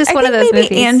 It's just one of those maybe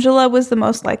movies. Angela was the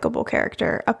most likable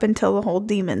character up until the whole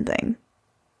demon thing.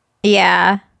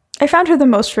 Yeah. I found her the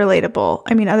most relatable.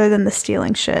 I mean, other than the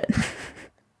stealing shit.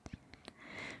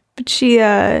 But she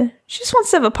just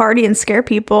wants to have a party and scare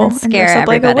people and dress up everybody.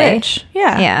 like a witch.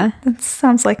 Yeah. Yeah. That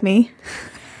sounds like me.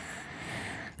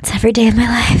 It's every day of my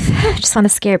life. I just want to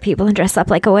scare people and dress up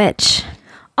like a witch.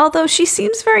 Although she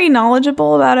seems very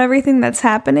knowledgeable about everything that's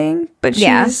happening, but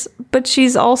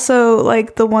she's also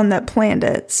like the one that planned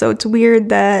it. So it's weird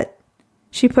that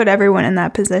she put everyone in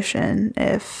that position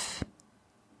if,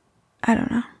 I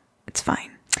don't know. It's fine.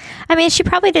 I mean, she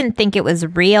probably didn't think it was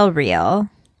real,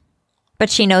 but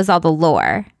she knows all the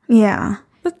lore. Yeah.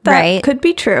 But that could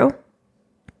be true.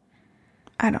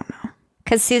 I don't know.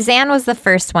 Because Suzanne was the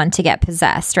first one to get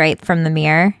possessed, right? From the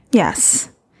mirror. Yes.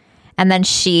 And then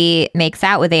she makes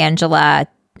out with Angela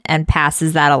and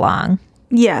passes that along.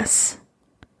 Yes.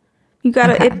 You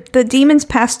gotta, the demons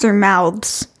pass through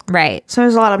mouths. Right. So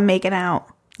there's a lot of making out.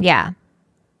 Yeah.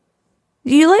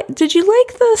 Did you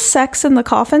like the sex in the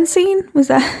coffin scene? Was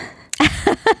that?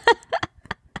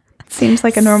 Seems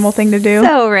like a normal thing to do.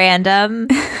 So random.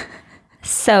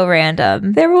 So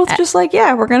random. They're both just like,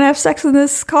 yeah, we're going to have sex in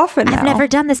this coffin now. I've never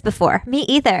done this before. Me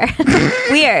either.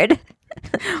 Weird.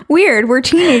 Weird. We're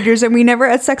teenagers and we never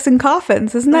had sex in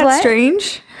coffins. Isn't that What?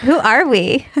 strange? Who are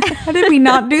we? How did we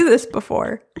not do this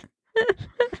before?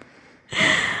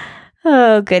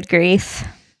 Oh, good grief.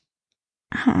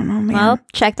 I don't know, man. Well,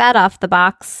 check that off the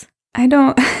box. I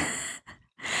don't...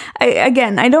 I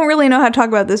don't really know how to talk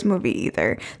about this movie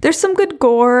either. There's some good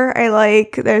gore I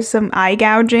like. There's some eye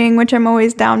gouging, which I'm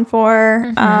always down for.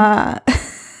 And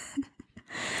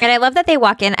I love that they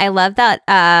walk in. I love that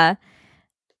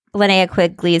Linnea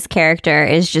Quigley's character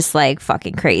is just like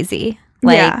fucking crazy.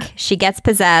 Like Yeah. she gets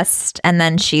possessed and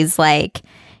then she's like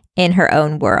in her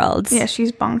own world. Yeah,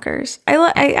 she's bonkers. I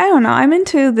don't know. I'm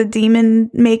into the demon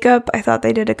makeup. I thought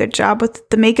they did a good job with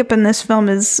the makeup in this film.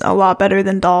 Is a lot better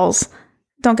than Dolls.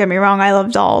 Don't get me wrong, I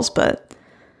love Dolls, but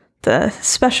the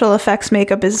special effects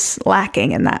makeup is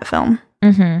lacking in that film.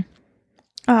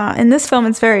 Mm-hmm. In this film,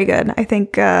 it's very good. I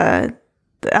think I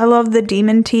love the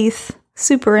demon teeth.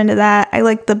 Super into that. I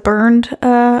like the burned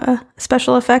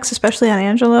special effects, especially on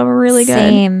Angela, were really good.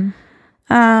 Same.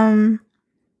 I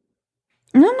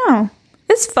don't know.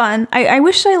 It's fun. I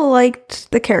wish I liked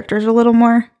the characters a little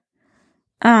more.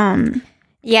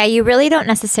 Yeah, you really don't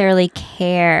necessarily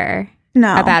care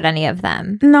No. about any of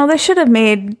them. No, they should have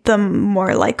made them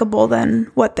more likable than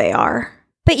what they are.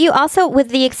 But you also, with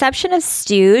the exception of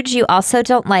Stooge, you also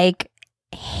don't like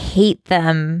hate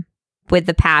them with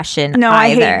the passion No,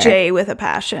 either. I hate Jay with a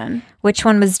passion. Which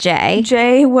one was Jay?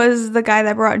 Jay was the guy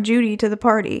that brought Judy to the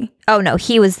party. Oh no,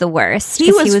 he was the worst. He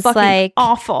 'Cause was fucking like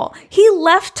awful. He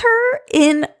left her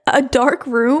in a dark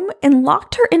room and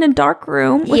locked her in a dark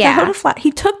room without a flash.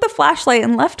 He took the flashlight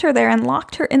and left her there and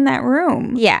locked her in that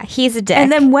room. Yeah, he's a dick.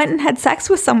 And then went and had sex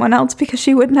with someone else because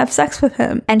she wouldn't have sex with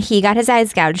him. And he got his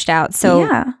eyes gouged out, so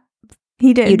yeah,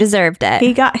 he did. you deserved it.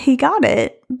 He got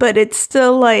it, but it's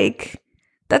still like,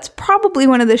 that's probably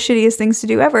one of the shittiest things to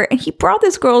do ever. And he brought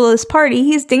this girl to this party.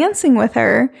 He's dancing with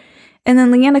her. And then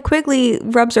Leanna Quigley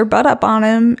rubs her butt up on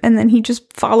him. And then he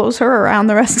just follows her around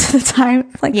the rest of the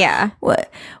time. Like, Yeah. What?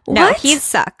 No, he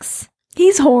sucks.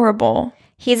 He's horrible.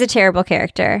 He's a terrible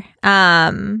character.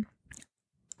 I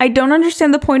don't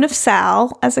understand the point of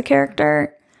Sal as a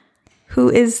character, who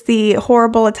is the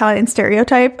horrible Italian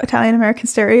American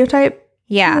stereotype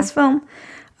in Yeah. this film.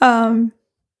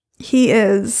 He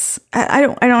is, I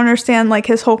don't understand like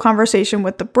his whole conversation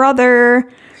with the brother,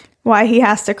 why he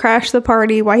has to crash the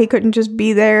party, why he couldn't just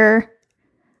be there,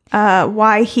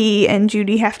 why he and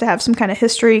Judy have to have some kind of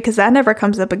history, because that never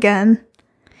comes up again.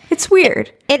 It's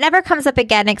weird. It never comes up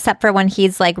again except for when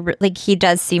he's like he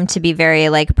does seem to be very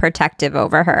like protective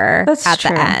over her That's at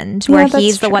true. the end, Yeah, where that's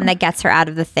he's the true. one that gets her out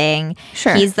of the thing.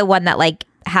 Sure. He's the one that like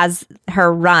has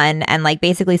her run and like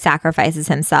basically sacrifices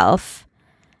himself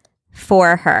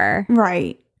for her.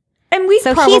 Right. And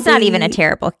So he's not even a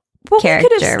terrible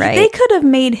character, right? They could have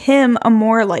made him a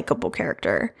more likable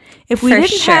character if we For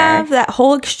didn't sure. have that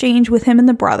whole exchange with him and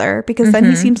the brother, because then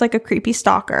he seems like a creepy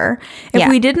stalker. If Yeah.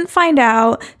 we didn't find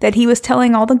out that he was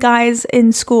telling all the guys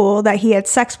in school that he had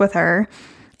sex with her,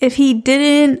 if he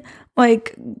didn't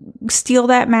like steal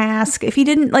that mask, if he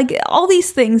didn't like all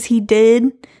these things he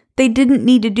did, they didn't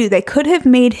need to do. They could have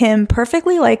made him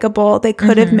perfectly likable. They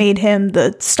could have made him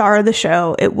the star of the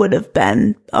show. It would have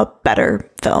been a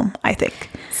better film, I think.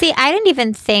 See, I didn't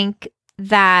even think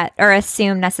that or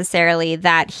assume necessarily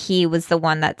that he was the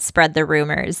one that spread the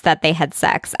rumors that they had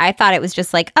sex. I thought it was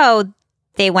just like, oh,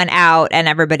 they went out and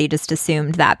everybody just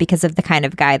assumed that because of the kind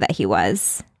of guy that he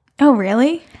was. Oh,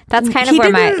 really? That's kind of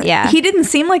where my, yeah. He didn't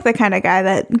seem like the kind of guy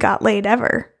that got laid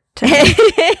ever. To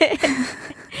me.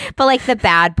 But like the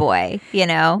bad boy, you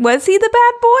know? Was he the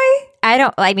bad boy?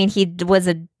 I mean, he was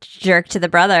a jerk to the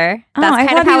brother. Oh, That's I kind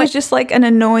thought of how he was just like an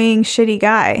annoying, shitty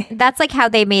guy. that's like how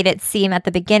they made it seem at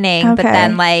the beginning. But Okay.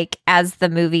 then like as the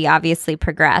movie obviously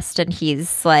progressed and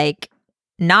he's like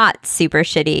not super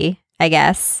shitty, I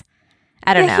guess.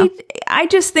 I don't know. I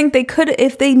just think they could,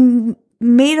 if they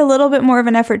made a little bit more of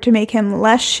an effort to make him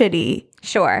less shitty,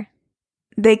 Sure.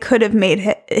 they could have made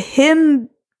him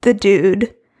the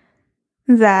dude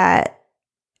that,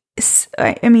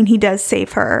 I mean, he does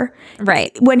save her.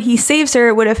 Right. When he saves her,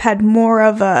 it would have had more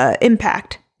of a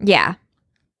impact. Yeah.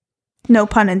 No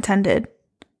pun intended.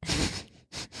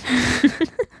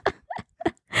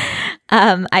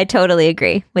 I totally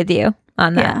agree with you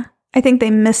on that. Yeah. I think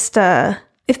they missed,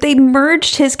 if they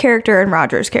merged his character and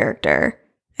Roger's character,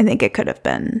 I think it could have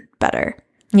been better.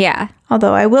 Yeah.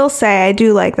 Although I will say I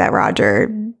do like that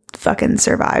Roger fucking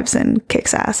survives and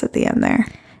kicks ass at the end there.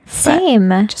 Same.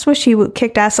 Just wish he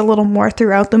kicked ass a little more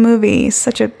throughout the movie. He's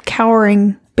such a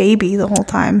cowering baby the whole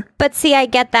time. But see, I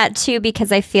get that too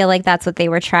because I feel like that's what they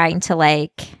were trying to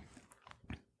like.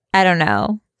 I don't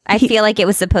know. I feel like it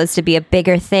was supposed to be a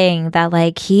bigger thing that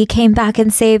like he came back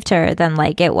and saved her than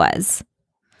like it was.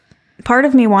 Part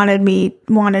of me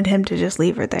wanted him to just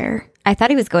leave her there. I thought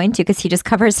he was going to because he just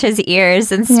covers his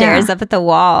ears and stares up at the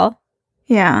wall.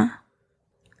 Yeah.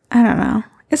 I don't know.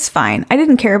 It's fine. I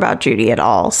didn't care about Judy at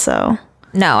all, so.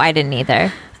 No, I didn't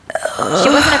either. She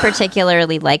wasn't a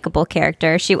particularly likable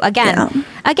character. She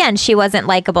again, she wasn't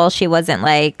likable. She wasn't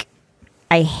like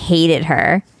I hated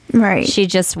her. Right. She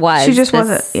just was. She just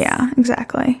wasn't. Yeah,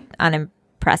 exactly.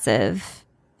 Unimpressive.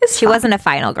 She wasn't a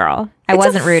final girl. I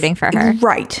wasn't rooting for her.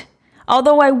 Right.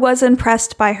 Although I was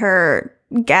impressed by her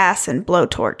gas and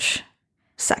blowtorch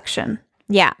section.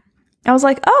 Yeah. I was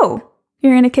like, oh,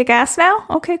 you're going to kick ass now?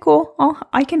 Okay, cool.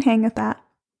 I can hang with that.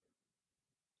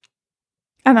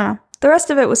 I don't know. The rest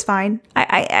of it was fine.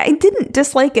 I didn't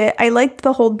dislike it. I liked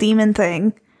the whole demon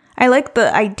thing. I liked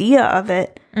the idea of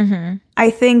it. Mm-hmm. I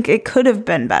think it could have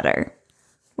been better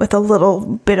with a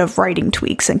little bit of writing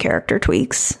tweaks and character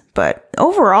tweaks. But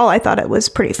overall, I thought it was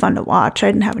pretty fun to watch. I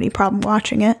didn't have any problem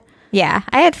watching it. Yeah,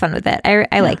 I had fun with it.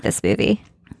 I like this movie.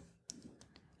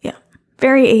 Yeah.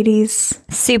 Very 80s.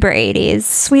 Super 80s.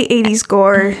 Sweet 80s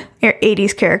gore.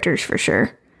 80s characters for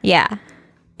sure. Yeah.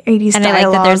 80s and dialogue. I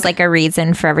like that there's like a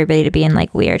reason for everybody to be in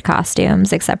like weird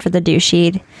costumes except for the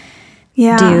douchey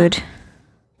dude.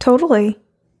 Totally.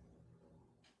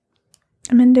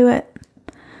 I'm into it.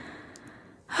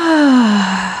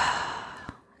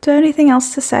 Do I have anything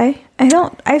else to say?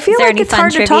 I feel like it's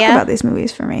hard to talk about these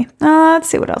movies for me. Let's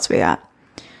see what else we got.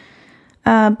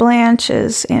 Blanche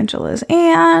is Angela's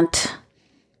aunt.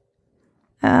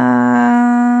 Rue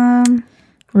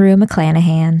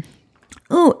McClanahan.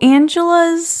 Ooh,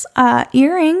 Angela's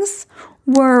earrings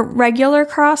were regular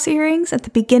cross earrings at the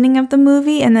beginning of the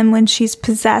movie, and then when she's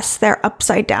possessed, they're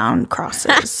upside down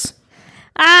crosses.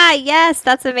 Yes,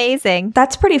 that's amazing.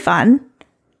 That's pretty fun.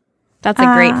 That's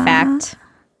a great fact.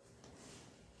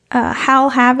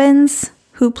 Hal Havens,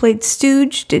 who played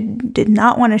Stooge, did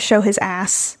not want to show his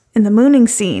ass in the mooning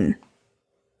scene.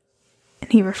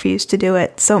 And he refused to do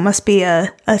it. So it must be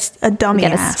a dummy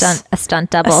ass. A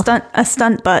stunt double. A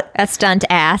stunt butt. A stunt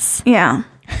ass. Yeah.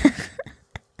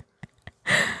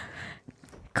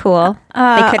 Cool.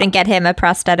 They couldn't get him a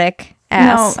prosthetic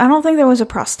ass. No, I don't think there was a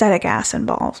prosthetic ass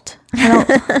involved.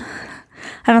 I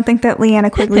don't think that Leanna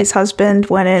Quigley's husband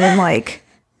went in and like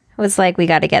was like, we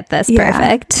got to get this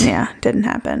perfect. Yeah, didn't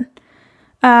happen.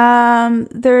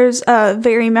 There's a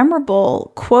very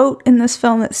memorable quote in this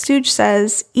film that Stooge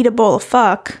says, "Eat a bowl of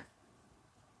fuck."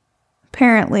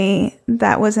 Apparently,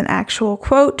 that was an actual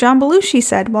quote John Belushi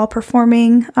said while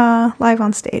performing live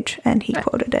on stage, and he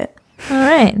quoted it. All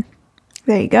right.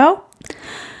 There you go.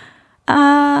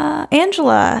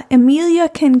 Angela, Amelia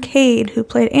Kincaid, who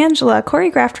played Angela,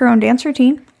 choreographed her own dance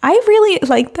routine. I really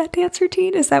like that dance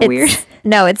routine. Is that weird?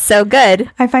 No, it's so good.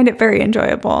 I find it very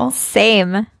enjoyable.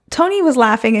 Same. Tony was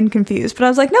laughing and confused, but I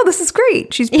was like, no, this is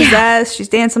great. She's possessed. She's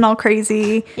dancing all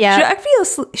crazy. Yeah.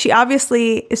 She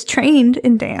obviously is trained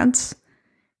in dance.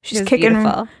 She's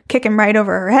kicking right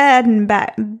over her head and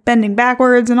bending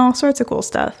backwards and all sorts of cool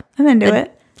stuff. I'm into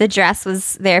it. The dress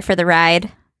was there for the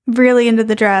ride. Really into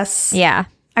the dress. Yeah.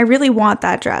 I really want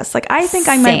that dress. Like, I think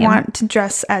I might want to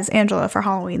dress as Angela for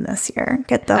Halloween this year.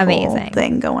 Get the whole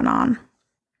thing going on.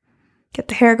 Get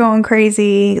the hair going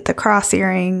crazy, the cross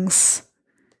earrings,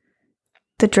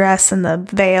 the dress and the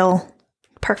veil.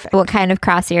 Perfect. What kind of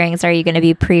cross earrings are you going to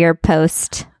be pre or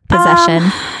post possession?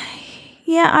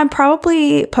 Yeah, I'm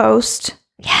probably post.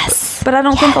 Yes. But I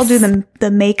don't think I'll do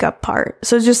the makeup part.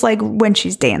 So it's just like when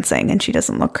she's dancing and she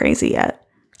doesn't look crazy yet.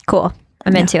 Cool.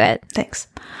 I'm into it. Thanks.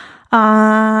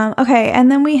 Okay,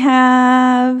 and then we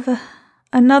have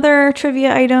another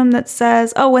trivia item that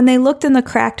says, when they looked in the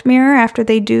cracked mirror after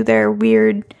they do their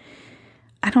weird,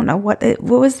 I don't know what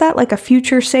was that, like a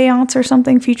future seance or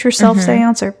something, future self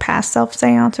seance or past self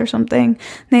seance or something.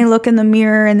 And they look in the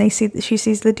mirror and she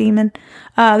sees the demon.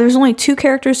 There's only 2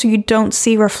 characters so you don't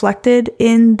see reflected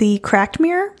in the cracked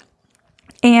mirror,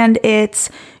 and it's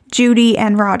Judy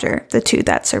and Roger, the 2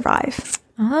 that survive.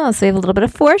 Oh, so we have a little bit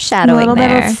of foreshadowing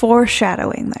bit of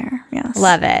foreshadowing there. Yes.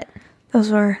 Love it. Those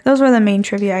were the main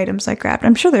trivia items I grabbed.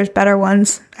 I'm sure there's better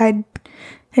ones. I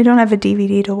don't have a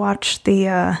DVD to watch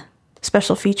the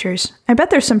special features. I bet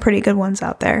there's some pretty good ones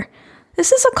out there.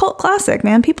 This is a cult classic,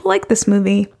 man. People like this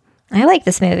movie. I like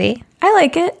this movie. I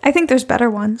like it. I think there's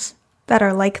better ones that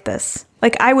are like this.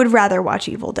 Like, I would rather watch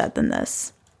Evil Dead than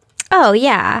this. Oh,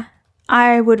 yeah.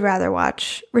 I would rather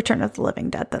watch Return of the Living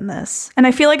Dead than this. And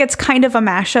I feel like it's kind of a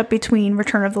mashup between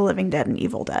Return of the Living Dead and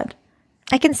Evil Dead.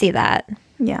 I can see that.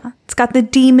 Yeah. It's got the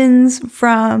demons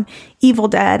from Evil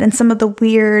Dead and some of the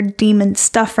weird demon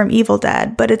stuff from Evil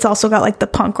Dead, but it's also got like the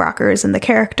punk rockers and the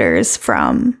characters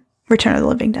from Return of the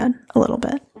Living Dead a little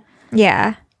bit.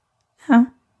 Yeah. Oh.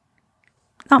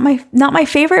 Not my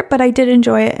favorite, but I did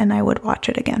enjoy it and I would watch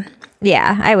it again.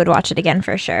 Yeah, I would watch it again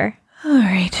for sure. All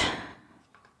right.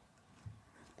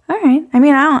 I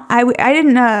mean,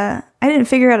 I didn't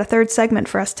figure out a third segment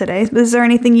for us today. Is there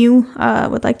anything you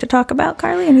would like to talk about,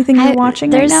 Carly? Anything you're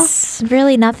watching right now? There's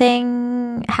really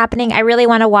nothing happening. I really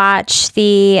want to watch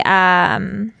the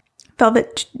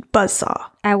Velvet Buzzsaw.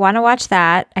 I want to watch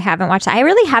that. I haven't watched that. I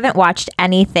really haven't watched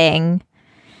anything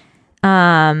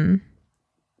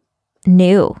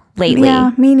new lately.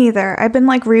 Yeah, me neither. I've been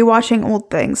like rewatching old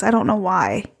things. I don't know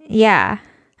why. Yeah.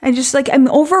 I just I'm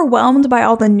overwhelmed by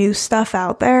all the new stuff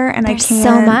out there, and There's I can't.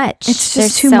 so much. It's just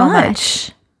There's too so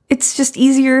much. It's just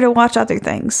easier to watch other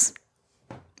things.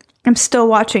 I'm still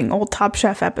watching old Top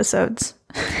Chef episodes.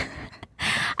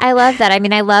 I love that. I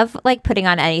mean, I love like putting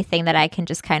on anything that I can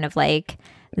just kind of like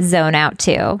zone out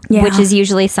to, Yeah. which is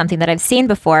usually something that I've seen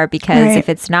before, because Right. if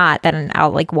it's not, then I'll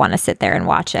like want to sit there and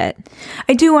watch it.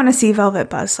 I do want to see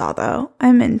Velvet Buzzsaw, though.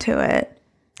 I'm into it.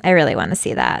 I really want to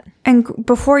see that. And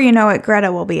before you know it,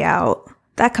 Greta will be out.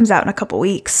 That comes out in a couple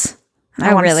weeks. I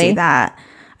Oh, want to really? see that.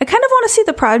 I kind of want to see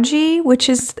The Prodigy, which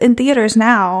is in theaters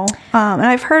now. And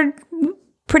I've heard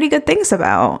pretty good things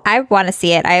about. I want to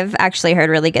see it. I've actually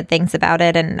heard really good things about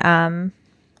it. And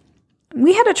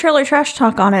We had a trailer trash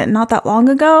talk on it not that long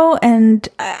ago, and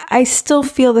I still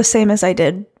feel the same as I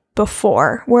did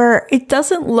before, where it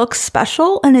doesn't look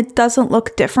special and it doesn't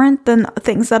look different than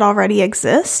things that already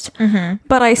exist. Mm-hmm.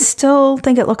 But I still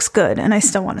think it looks good, and I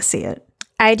still want to see it.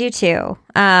 I do too.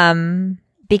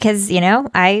 Because, you know,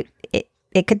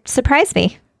 it could surprise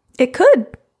me. It could.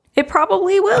 It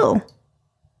probably will.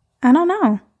 I don't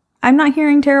know. I'm not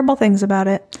hearing terrible things about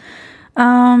it.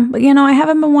 But you know, I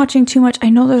haven't been watching too much. I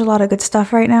know there's a lot of good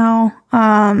stuff right now.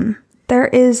 There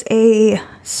is a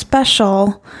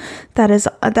special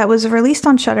that was released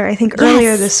on Shudder, I think,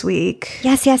 earlier this week.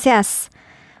 Yes.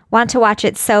 Want to watch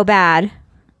it so bad.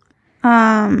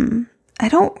 I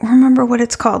don't remember what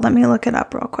it's called. Let me look it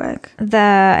up real quick.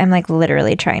 I'm like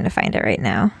literally trying to find it right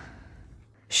now.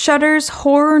 Shudder's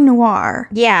horror noir.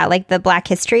 Yeah, like the Black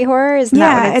History horror. Isn't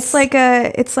that what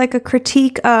it's like a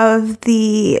critique of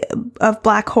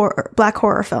black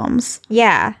horror films.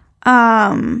 Yeah.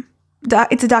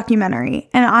 It's a documentary,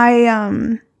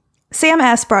 and Sam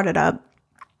S brought it up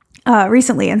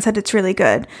recently and said it's really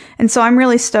good, and so I'm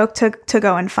really stoked to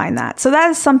go and find that. So that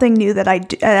is something new that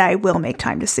I will make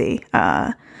time to see,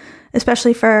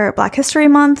 especially for Black History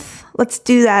Month. Let's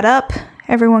do that up.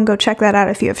 Everyone go check that out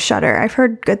if you have Shudder. I've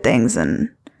heard good things, and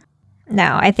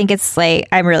no, I think it's like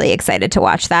I'm really excited to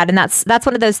watch that, and that's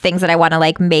one of those things that I want to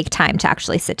like make time to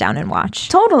actually sit down and watch.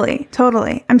 Totally.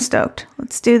 I'm stoked.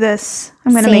 Let's do this.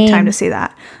 I'm going to make time to see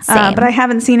that. But I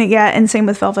haven't seen it yet, and same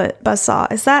with Velvet Buzzsaw.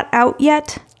 Is that out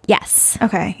yet? Yes.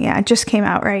 Okay. Yeah, it just came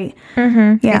out, right?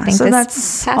 Mm-hmm. Yeah. I think so this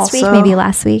that's past also, week, maybe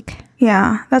last week.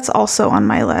 Yeah, that's also on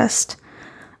my list.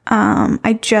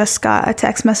 I just got a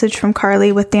text message from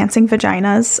Carly with dancing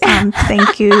vaginas.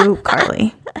 Thank you,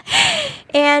 Carly.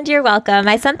 And you're welcome.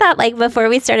 I sent that like before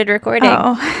we started recording.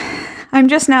 Oh, I'm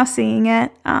just now seeing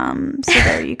it. So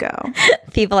there you go.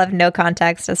 People have no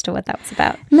context as to what that was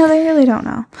about. No, they really don't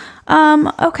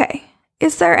know. Okay.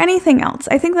 Is there anything else?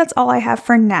 I think that's all I have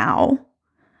for now.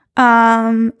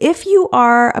 If you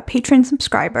are a patron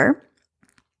subscriber,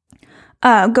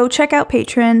 go check out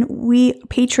Patreon.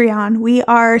 We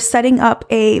are setting up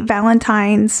a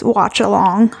Valentine's watch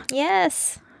along.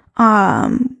 Yes.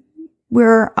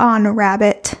 We're on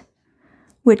Rabbit,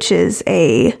 which is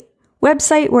a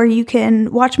website where you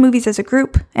can watch movies as a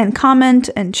group and comment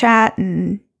and chat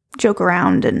and joke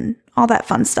around and all that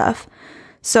fun stuff.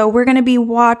 So we're going to be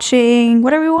watching,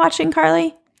 what are we watching,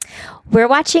 Carly? We're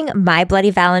watching My Bloody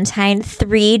Valentine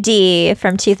 3D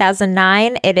from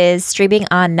 2009. It is streaming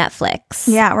on Netflix.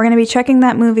 Yeah, we're going to be checking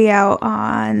that movie out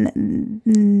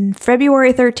on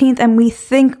February 13th, and we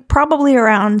think probably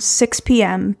around 6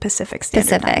 p.m. Pacific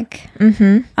Standard Time.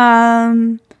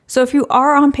 Mm-hmm. So if you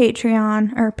are on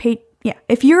Patreon, or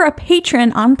if you're a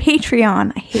patron on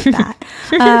Patreon, I hate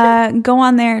that, go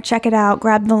on there, check it out,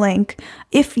 grab the link.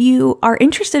 If you are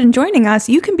interested in joining us,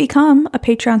 you can become a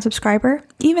Patreon subscriber,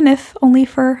 even if only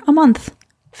for a month.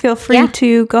 Feel free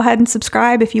to go ahead and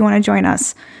subscribe if you want to join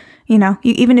us. You know,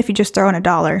 even if you just throw in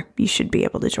 $1, you should be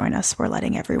able to join us. We're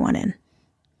letting everyone in.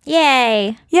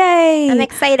 Yay. Yay! I'm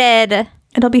excited.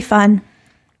 It'll be fun.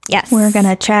 Yes. We're going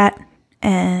to chat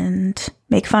and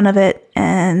make fun of it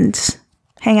and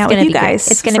hang out with you guys.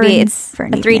 It's going to be it's a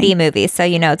 3D movie, so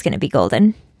you know it's going to be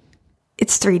golden.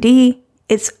 It's 3D.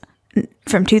 It's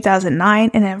from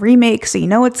 2009 and a remake, so you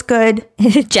know it's good.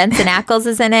 Jensen Ackles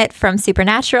is in it from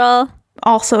Supernatural.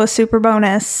 Also a super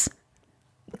bonus.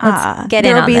 Let's get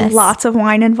in on this. There will be this. lots of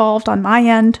wine involved on my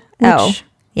end, which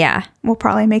yeah, will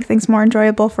probably make things more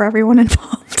enjoyable for everyone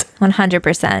involved.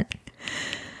 100%.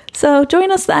 So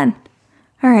join us then.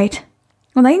 All right.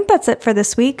 Well, I think that's it for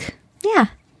this week. Yeah.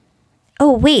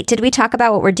 Oh, wait. Did we talk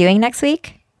about what we're doing next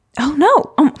week? Oh,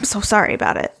 no. I'm so sorry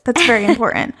about it. That's very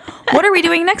important. What are we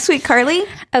doing next week, Carly?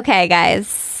 Okay,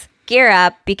 guys. Gear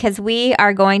up because we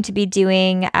are going to be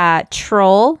doing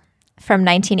Troll from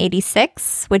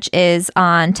 1986, which is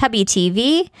on Tubby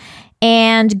TV,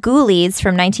 and Ghoulies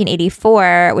from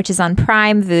 1984, which is on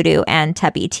Prime, Vudu, and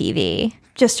Tubby TV.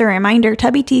 Just a reminder,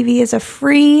 Tubby TV is a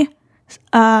free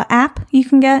app you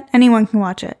can get. Anyone can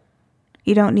watch it.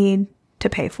 You don't need to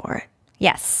pay for it.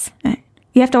 Yes.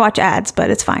 You have to watch ads, but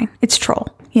it's fine. It's Troll,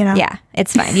 you know? Yeah,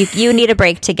 it's fine. You need a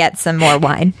break to get some more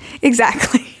wine.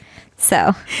 Exactly.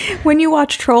 So when you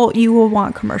watch Troll, you will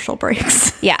want commercial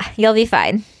breaks. Yeah, you'll be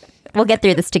fine. We'll get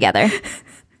through this together.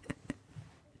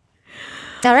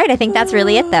 All right, I think that's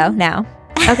really it, though, now.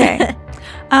 Okay.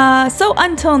 So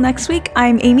until next week,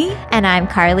 I'm Amy. And I'm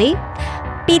Carly.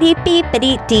 Beep, beep, beep,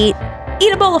 beep, beep.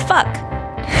 Eat a bowl of fuck.